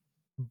 Looks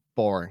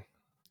boring.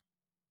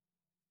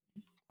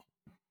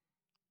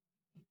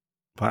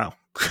 Wow.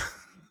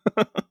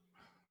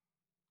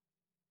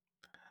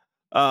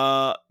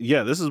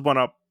 Yeah, this is one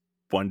up,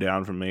 one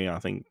down from me. I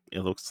think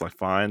it looks like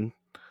fine.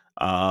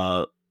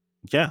 Yeah,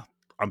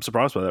 I'm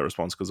surprised by that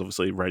response because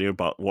obviously Radio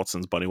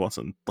Watson's Buddy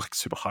Watson like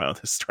super high on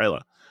this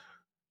trailer.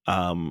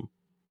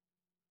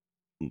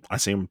 I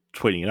see him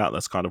tweeting it out.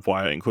 That's kind of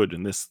why I included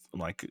in this. I'm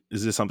like,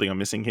 is this something I'm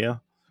missing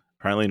here?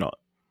 Apparently not.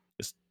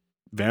 It's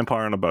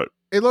vampire on a boat.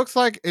 It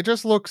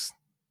just looks.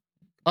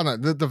 I don't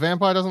know. The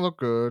vampire doesn't look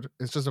good.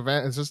 It's just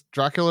it's just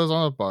Dracula's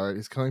on a boat.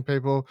 He's killing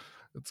people.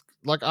 It's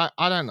like I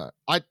don't know.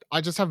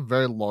 I just have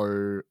very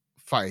low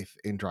faith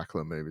in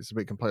Dracula movies, to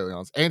be completely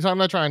honest. Anytime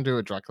they try and do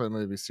a Dracula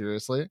movie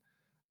seriously,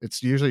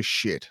 it's usually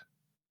shit.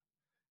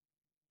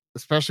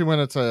 Especially when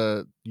it's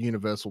a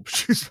Universal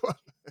produced one,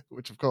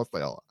 which of course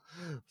they are.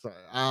 So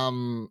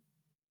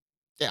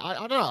yeah, I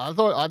don't know. I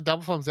thought I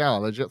double thumbs down. I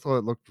legit thought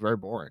it looked very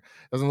boring.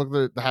 Doesn't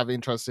look to have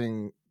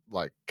interesting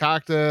like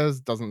characters.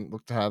 Doesn't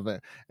look to have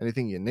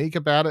anything unique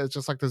about it. It's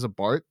just like there's a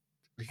boat.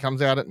 He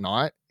comes out at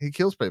night. He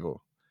kills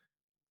people.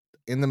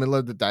 In the middle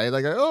of the day,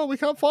 they go, "Oh, we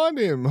can't find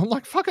him." I'm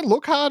like, "Fucking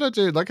look harder,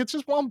 dude! Like it's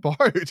just one boat.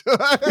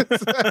 Like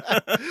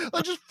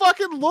just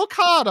fucking look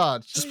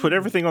harder. Just put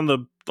everything on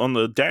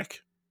the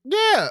deck."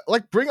 Yeah,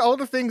 like bring all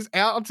the things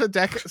out onto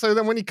deck, so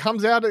then when he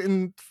comes out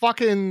in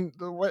fucking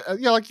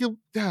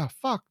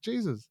fuck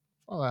Jesus,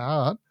 not that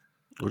hard.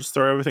 We'll just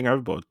throw everything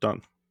overboard.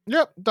 Done.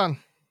 Yep, done.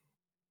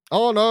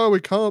 Oh no, we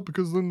can't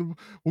because then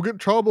we'll get in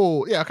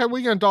trouble. Yeah, okay,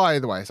 we're gonna die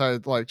either way. So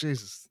like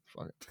Jesus,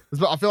 fuck it.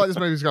 I feel like this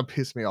movie's gonna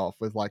piss me off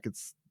with like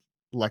its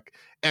like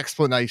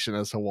explanation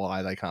as to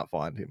why they can't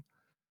find him.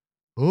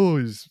 Oh,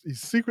 he's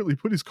secretly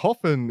put his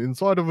coffin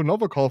inside of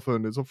another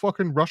coffin. It's a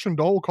fucking Russian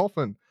doll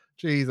coffin.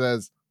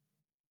 Jesus.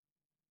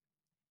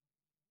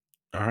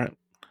 All right.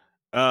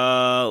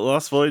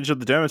 Last Voyage of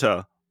the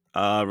Demeter,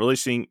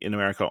 releasing in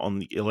America on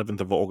the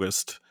 11th of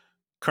August.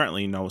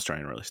 Currently no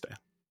Australian release day.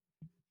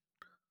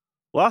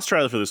 Last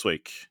trailer for this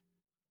week,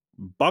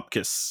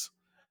 Bupkis,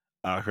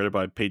 created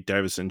by Pete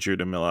Davidson,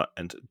 Judah Miller,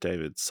 and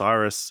David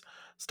Cyrus,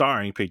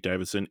 starring Pete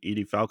Davidson,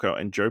 Edie Falco,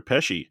 and Joe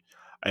Pesci.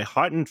 a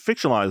heightened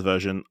fictionalized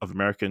version of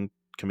American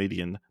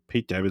comedian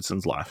Pete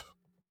Davidson's life.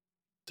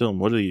 Dylan,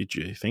 what did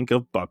you think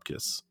of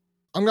Bupkis?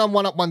 I'm going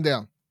one up, one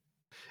down.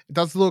 It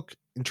does look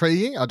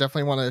intriguing. I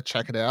definitely want to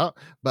check it out.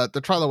 But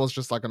the trailer was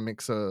just like a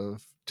mix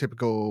of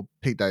typical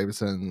Pete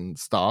Davidson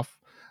stuff.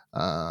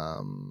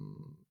 I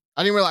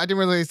didn't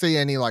really see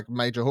any like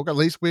major hook. At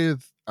least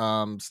with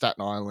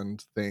Staten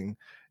Island thing,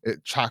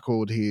 it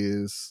shackled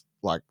his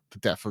like the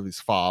death of his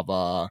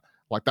father.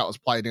 Like that was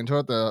played into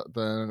it.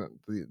 The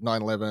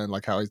 9/11,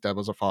 like how his dad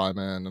was a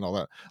fireman and all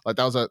that. Like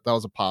that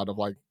was a part of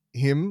like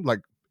him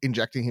like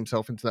injecting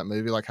himself into that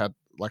movie. Like had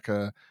like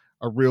a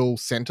real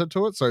center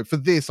to it. So for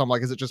this, I'm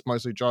like, is it just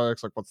mostly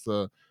jokes? Like, what's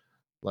the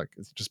like?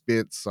 Is it just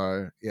bits?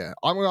 So yeah,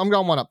 I'm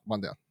going one up,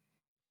 one down.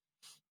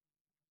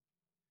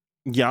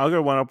 Yeah, I'll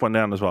go one up, one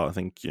down as well. I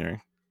think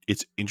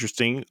it's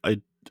interesting.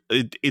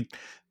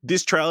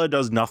 This trailer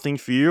does nothing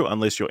for you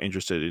unless you're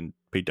interested in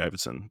Pete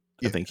Davidson.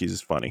 Yeah. I think he's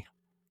funny.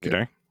 You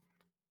know,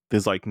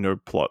 there's like no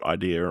plot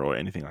idea or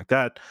anything like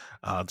that.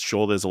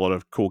 Sure, there's a lot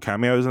of cool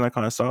cameos and that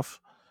kind of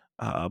stuff.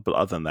 But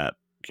other than that,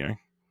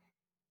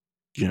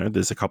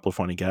 there's a couple of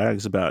funny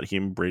gags about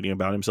him reading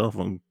about himself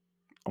on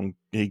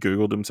he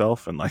Googled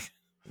himself and like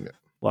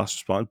last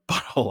response,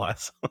 butthole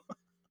eyes.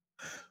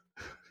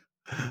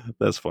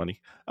 That's funny.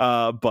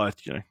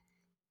 But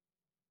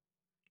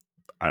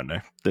I don't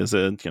know. There's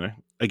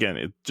again,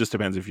 it just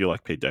depends if you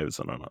like Pete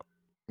Davidson or not.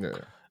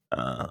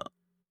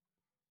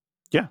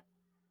 Yeah.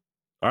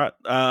 All right.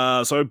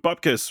 So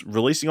Bupkis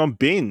releasing on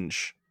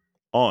Binge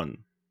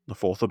on the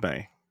 4th of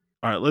May.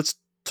 All right, let's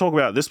talk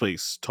about this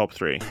week's top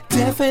 3.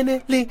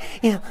 Definitely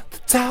in the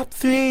top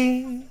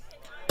 3.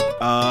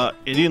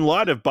 In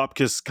light of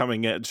Bupkis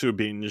coming to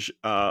Binge,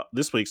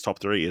 this week's top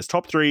 3 is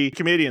top 3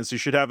 comedians who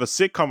should have a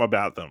sitcom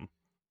about them.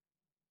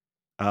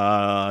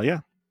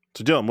 Yeah.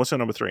 So Dylan, what's your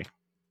number 3?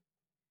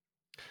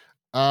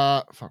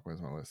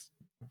 Where's my list?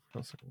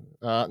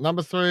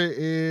 Number 3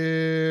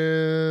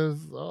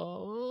 is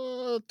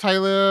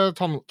Taylor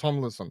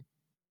Tomlinson.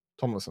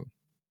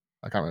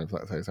 I can't remember if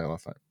that's how you say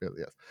last name.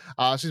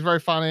 Yes. She's very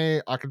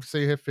funny. I could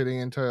see her fitting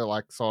into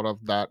like sort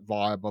of that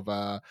vibe of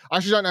I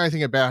actually don't know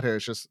anything about her.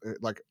 It's just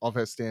like of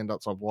her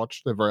stand-ups I've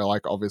watched. They're very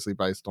like obviously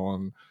based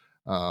on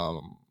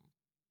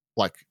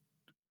like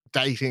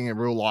dating and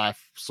real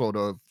life sort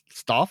of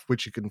stuff,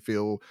 which you can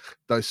feel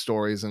those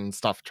stories and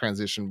stuff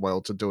transition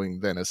well to doing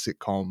then a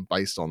sitcom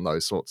based on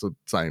those sorts of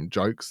same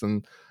jokes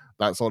and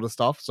that sort of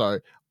stuff. So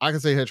I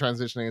can see her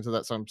transitioning into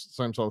that same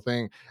sort of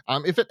thing.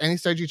 If at any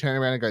stage you turn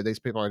around and go, these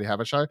people already have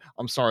a show,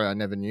 I'm sorry, I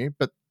never knew.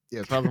 But yeah,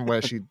 it's rather than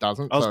where she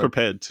doesn't. I was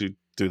prepared to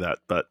do that,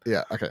 but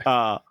yeah, okay.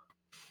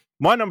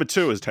 My number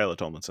 2 is Taylor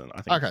Tomlinson.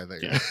 I think. Okay,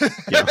 there you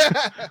go.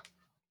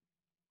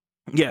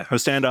 Yeah, her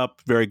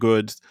stand-up very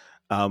good.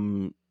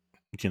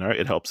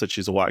 It helps that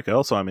she's a white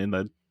girl, so I mean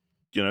that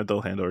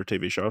they'll hand her a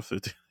TV show if they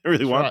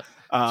really want.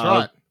 That's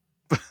right.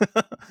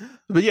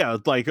 But yeah,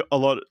 like a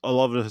lot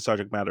of the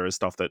subject matter is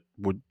stuff that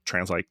would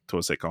translate to a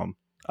sitcom.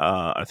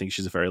 I think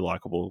she's a very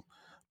likable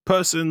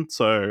person,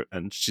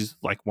 and she's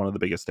like one of the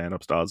biggest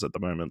stand-up stars at the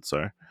moment,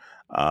 so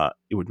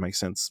it would make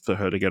sense for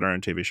her to get her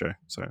own TV show.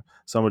 So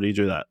somebody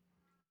do that.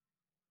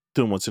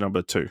 Dylan, what's your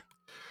number 2?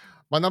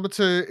 My number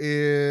 2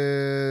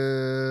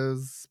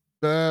 is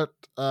Bert.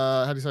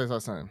 How do you say his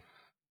last name?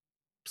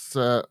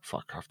 I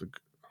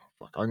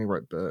only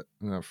wrote Bert.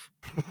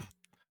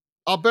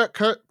 Bert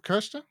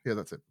Kirshner? Yeah,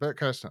 that's it. Bert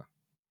Kirshner.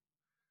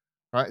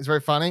 Right? It's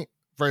very funny.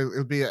 It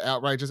would be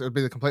outrageous. It would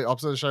be the complete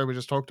opposite of the show we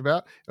just talked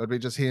about. It would be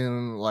just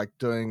him like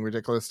doing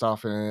ridiculous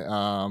stuff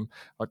and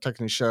like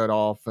taking his shirt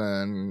off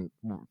and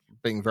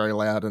being very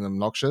loud and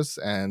obnoxious.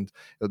 And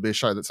it would be a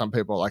show that some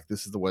people are like,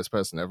 this is the worst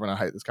person ever and I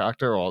hate this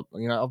character, or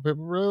other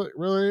people really,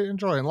 really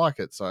enjoy and like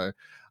it. So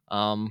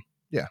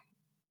yeah.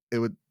 It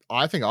would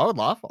I think I would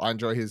laugh. I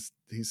enjoy his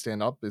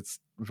stand up. It's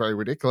very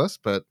ridiculous,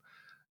 but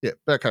yeah,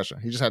 Bert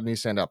Kirshner. He just had a new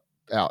stand up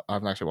out. I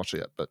haven't actually watched it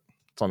yet, but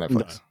it's on Netflix.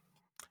 No.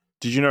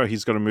 Did you know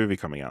he's got a movie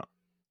coming out?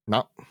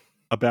 No.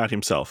 About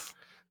himself.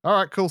 All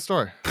right, cool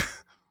story.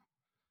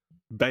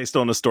 Based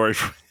on a story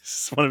from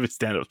one of his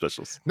stand up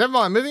specials. Never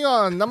mind. Moving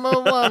on. Number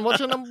 1. What's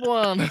your number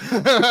 1?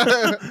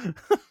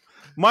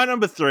 My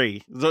number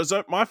 3.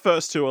 So my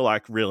first 2 are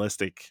like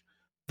realistic.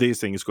 These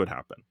things could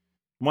happen.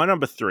 My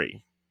number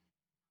 3.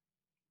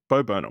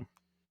 Bo Burnham.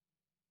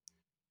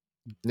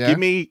 Yeah. Give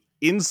me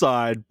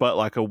Inside, but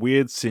like a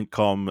weird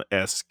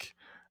sitcom-esque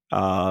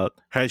HBO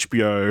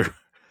 $1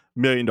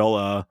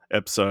 million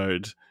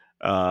episode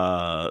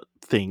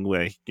thing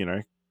where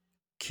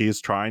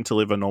he's trying to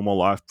live a normal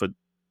life but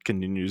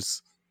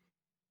continues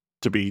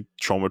to be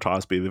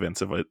traumatized by the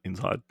events of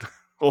Inside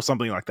or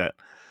something like that.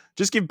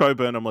 Just give Bo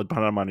Burnham a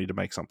ton of money to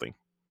make something.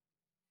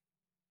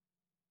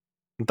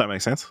 Does that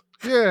make sense?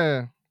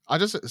 Yeah.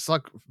 It's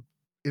like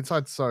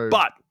Inside so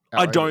but outrageous.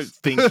 I don't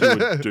think he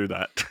would do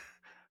that.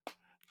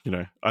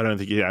 I don't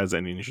think he has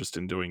any interest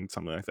in doing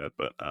something like that,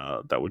 but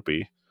that would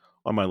be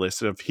on my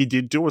list. If he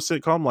did do a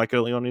sitcom like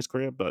early on in his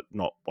career, but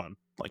not one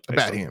like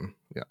about him.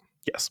 Yeah.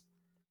 Yes.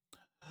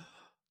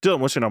 Dylan,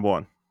 what's your number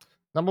 1?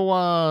 Number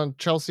 1,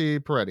 Chelsea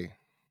Peretti.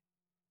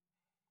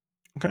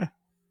 Okay.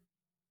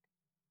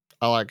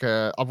 I like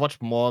her. I've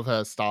watched more of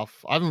her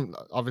stuff. I haven't.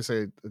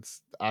 Obviously,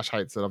 it's Ash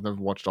hates it. I've never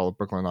watched all of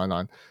Brooklyn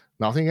Nine-Nine.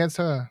 Nothing against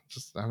her.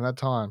 Just haven't had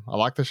time. I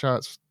like the show.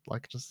 It's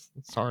like just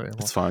sorry.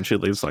 It's fine. She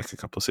leaves like a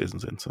couple of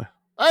seasons in. So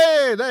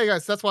Hey, there you go.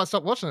 So that's why I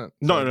stopped watching it.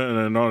 no,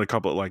 So, not a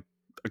couple. Like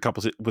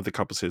with a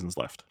couple of seasons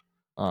left.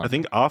 oh, I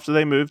think after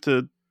they moved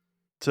to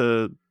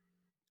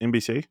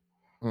NBC.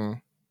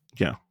 mm,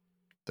 Yeah.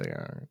 there you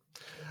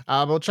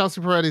go. Well,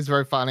 Chelsea Peretti is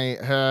very funny.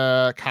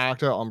 Her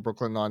character on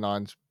Brooklyn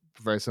Nine-Nine is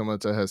very similar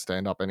to her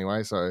stand-up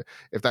anyway. So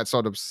if that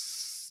sort of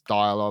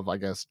style of, I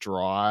guess,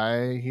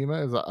 dry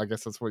humor is, I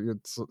guess that's what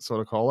you'd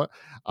sort of call it.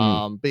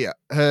 But yeah,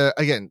 her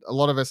again, a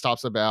lot of her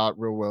stuff's about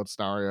real-world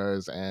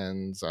scenarios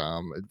and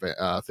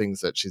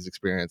things that she's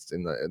experienced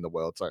in the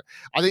world. So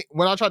I think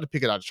when I tried to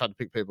pick it, I just tried to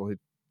pick people who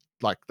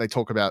like they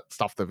talk about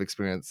stuff they've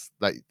experienced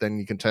that then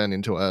you can turn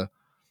into a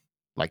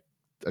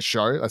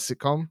show, a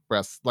sitcom.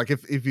 Whereas, like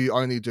if you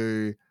only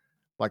do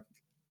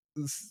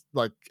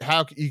like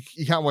how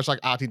you can't watch like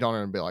Auntie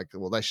Donna and be like,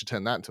 well, they should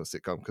turn that into a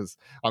sitcom because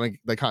I mean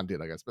they can't do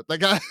it, I guess, but they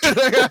can't.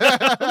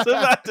 I was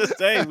about to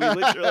say we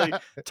literally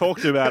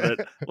talked about it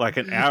like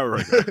an hour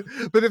ago.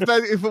 But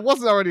if it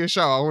wasn't already a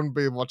show, I wouldn't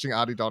be watching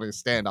Auntie Donna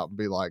stand up and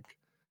be like,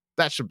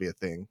 that should be a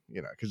thing,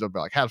 because they'll be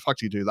like, how the fuck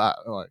do you do that?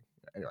 Like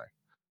anyway,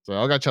 so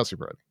I'll go Chelsea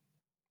Peretti.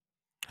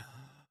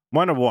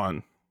 My number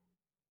one.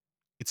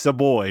 It's the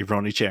boy,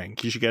 Ronnie Chang.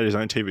 He should get his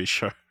own TV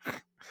show.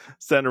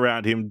 Stand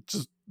around him,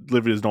 just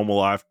living his normal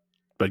life,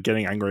 but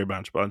getting angry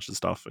about a bunch of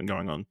stuff and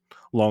going on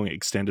long,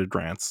 extended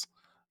rants,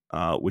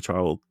 which I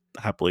will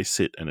happily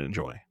sit and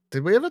enjoy.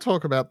 Did we ever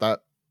talk about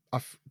that?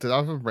 Did I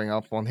ever bring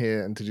up on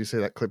here? And did you see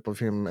that clip of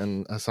him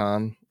and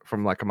Hassan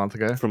from like a month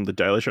ago? From The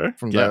Daily Show?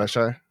 From Daily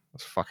Show?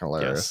 That's fucking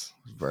hilarious.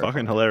 Yes. Very Fucking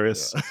funny.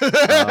 hilarious.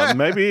 Yeah.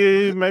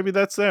 Maybe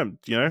that's them.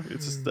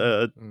 It's just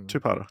a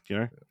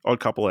two-parter. Odd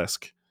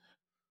Couple-esque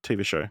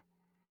TV show.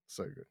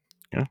 So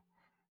good.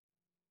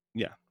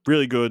 Yeah,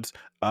 really good.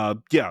 I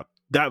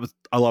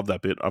love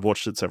that bit. I've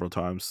watched it several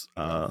times.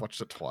 I've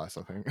watched it twice,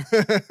 I think.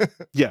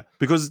 Yeah,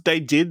 because they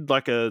did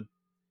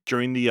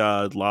during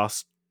the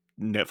last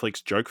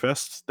Netflix Joke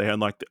Fest, they had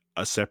like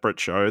a separate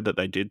show that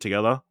they did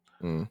together,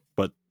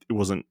 but it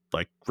wasn't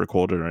like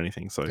recorded or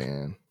anything. So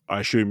Damn. I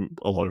assume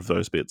a lot of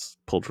those bits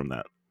pulled from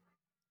that.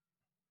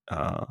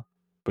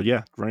 But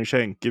yeah, Ronnie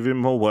Chang, give him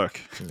more work.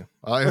 Yeah.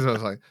 I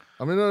was like,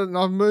 I'm in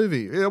a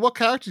movie. Yeah, what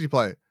character do you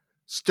play?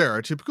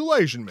 Stereotypical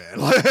Asian man.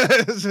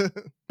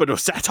 But it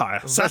was satire.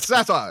 That's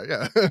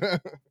satire, yeah.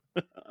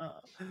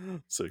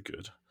 So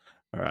good.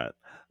 All right.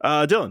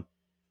 Dylan,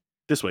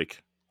 this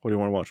week, what do you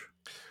want to watch?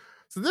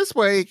 So this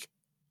week,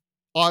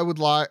 I'm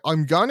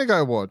going to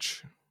go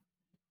watch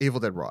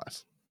Evil Dead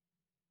Rise.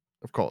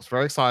 Of course,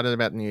 very excited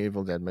about the new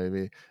Evil Dead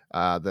movie.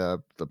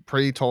 The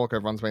pre-talk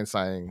everyone's been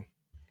saying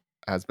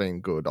has been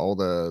good. All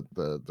the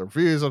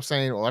reviews I've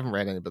seen, well, I haven't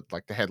read any, but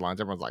like the headlines,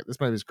 everyone's like, this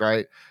movie's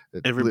great.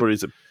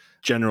 Everybody's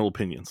general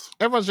opinions.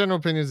 Everyone's general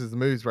opinions is the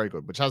movie's very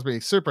good, which has me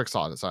super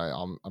excited. So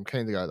I'm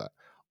keen to go there.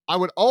 I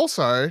would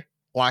also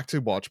like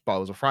to watch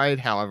Beau is Afraid.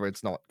 However,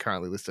 it's not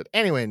currently listed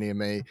anywhere near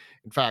me.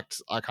 In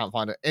fact, I can't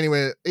find it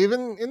anywhere,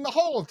 even in the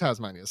whole of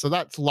Tasmania. So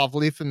that's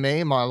lovely for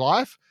me in my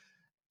life.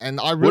 And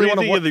I really want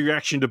to think of the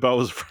reaction to Beau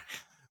is Afraid?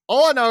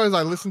 All I know is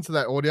I listened to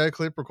that audio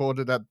clip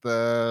recorded at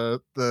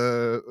the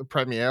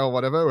premiere or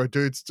whatever, where a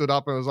dude stood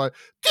up and was like,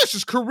 "This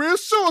is career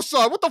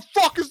suicide. What the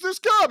fuck is this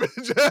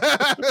garbage?"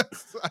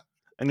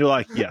 And you're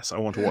like, "Yes, I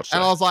want to watch that."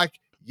 And I was like,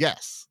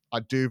 "Yes, I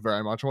do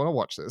very much want to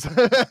watch this."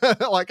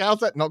 Like, how's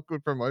that not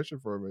good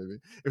promotion for a movie?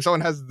 If someone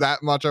has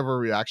that much of a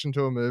reaction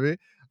to a movie,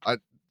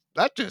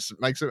 that just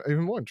makes it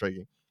even more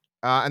intriguing.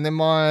 And then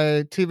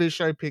my TV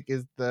show pick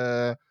is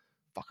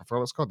I forgot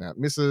what it's called now.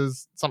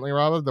 Mrs. something or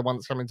other, the one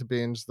that's coming to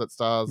binge that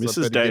stars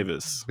Mrs.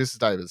 Davis. Mrs.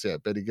 Davis, yeah,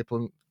 Betty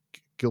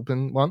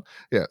Gilpin one.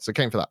 Yeah, so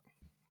came for that.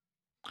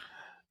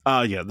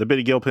 The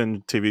Betty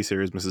Gilpin TV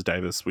series, Mrs.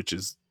 Davis, which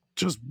is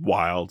just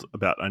wild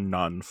about a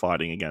nun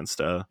fighting against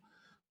a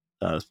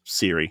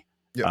Siri.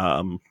 Yep.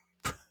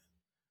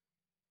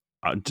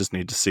 I just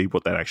need to see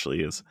what that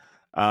actually is.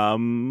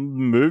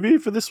 Movie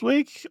for this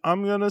week,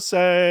 I'm gonna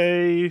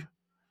say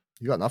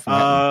you got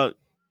nothing.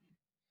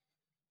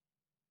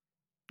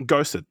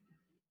 Ghosted,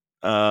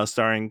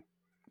 starring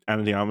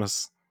Ana de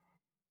Armas,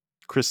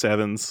 Chris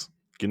Evans.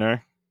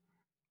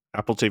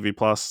 Apple TV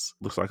Plus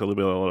looks like a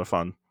lot of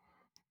fun.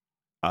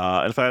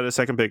 And if I had a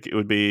second pick, it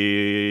would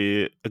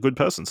be A Good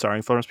Person,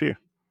 starring Florence Pugh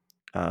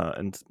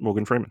and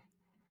Morgan Freeman.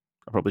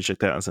 I'll probably check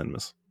that out in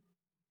cinemas.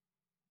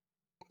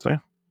 So yeah,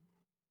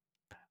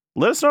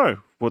 let us know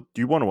what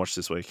you want to watch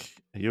this week.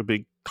 Are you a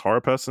big horror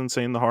person,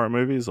 seeing the horror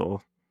movies,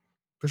 or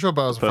for sure?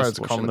 Beau is Afraid is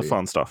a comedy. The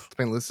fun stuff. It's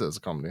been listed as a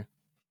comedy.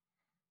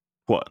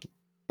 What?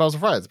 Beau is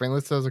Afraid. It's been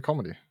listed as a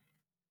comedy.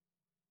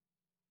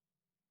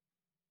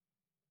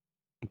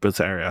 But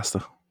it's Ari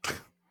Aster.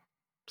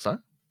 So,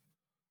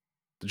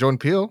 Jordan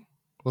Peele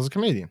was a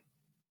comedian.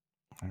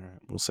 All right,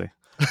 we'll see.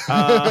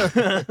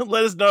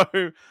 Let us know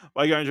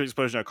by going to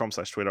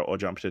explosion.com/Twitter or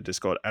jump to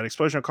Discord at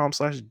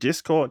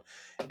explosion.com/Discord.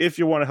 If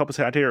you want to help us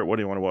out here, what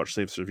do you want to watch?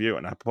 Leave us a review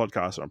on Apple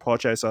Podcasts or on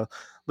Podchaser.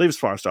 Leave us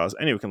 5 stars.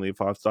 Anyone can leave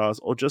 5 stars,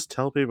 or just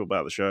tell people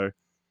about the show.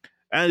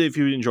 And if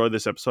you enjoyed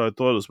this episode,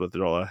 thought it was worth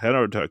 $1, head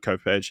over to our Ko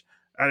page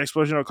at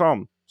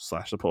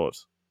explosion.com/support.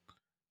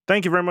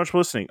 Thank you very much for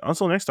listening.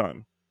 Until next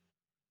time,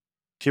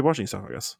 keep watching stuff, I guess.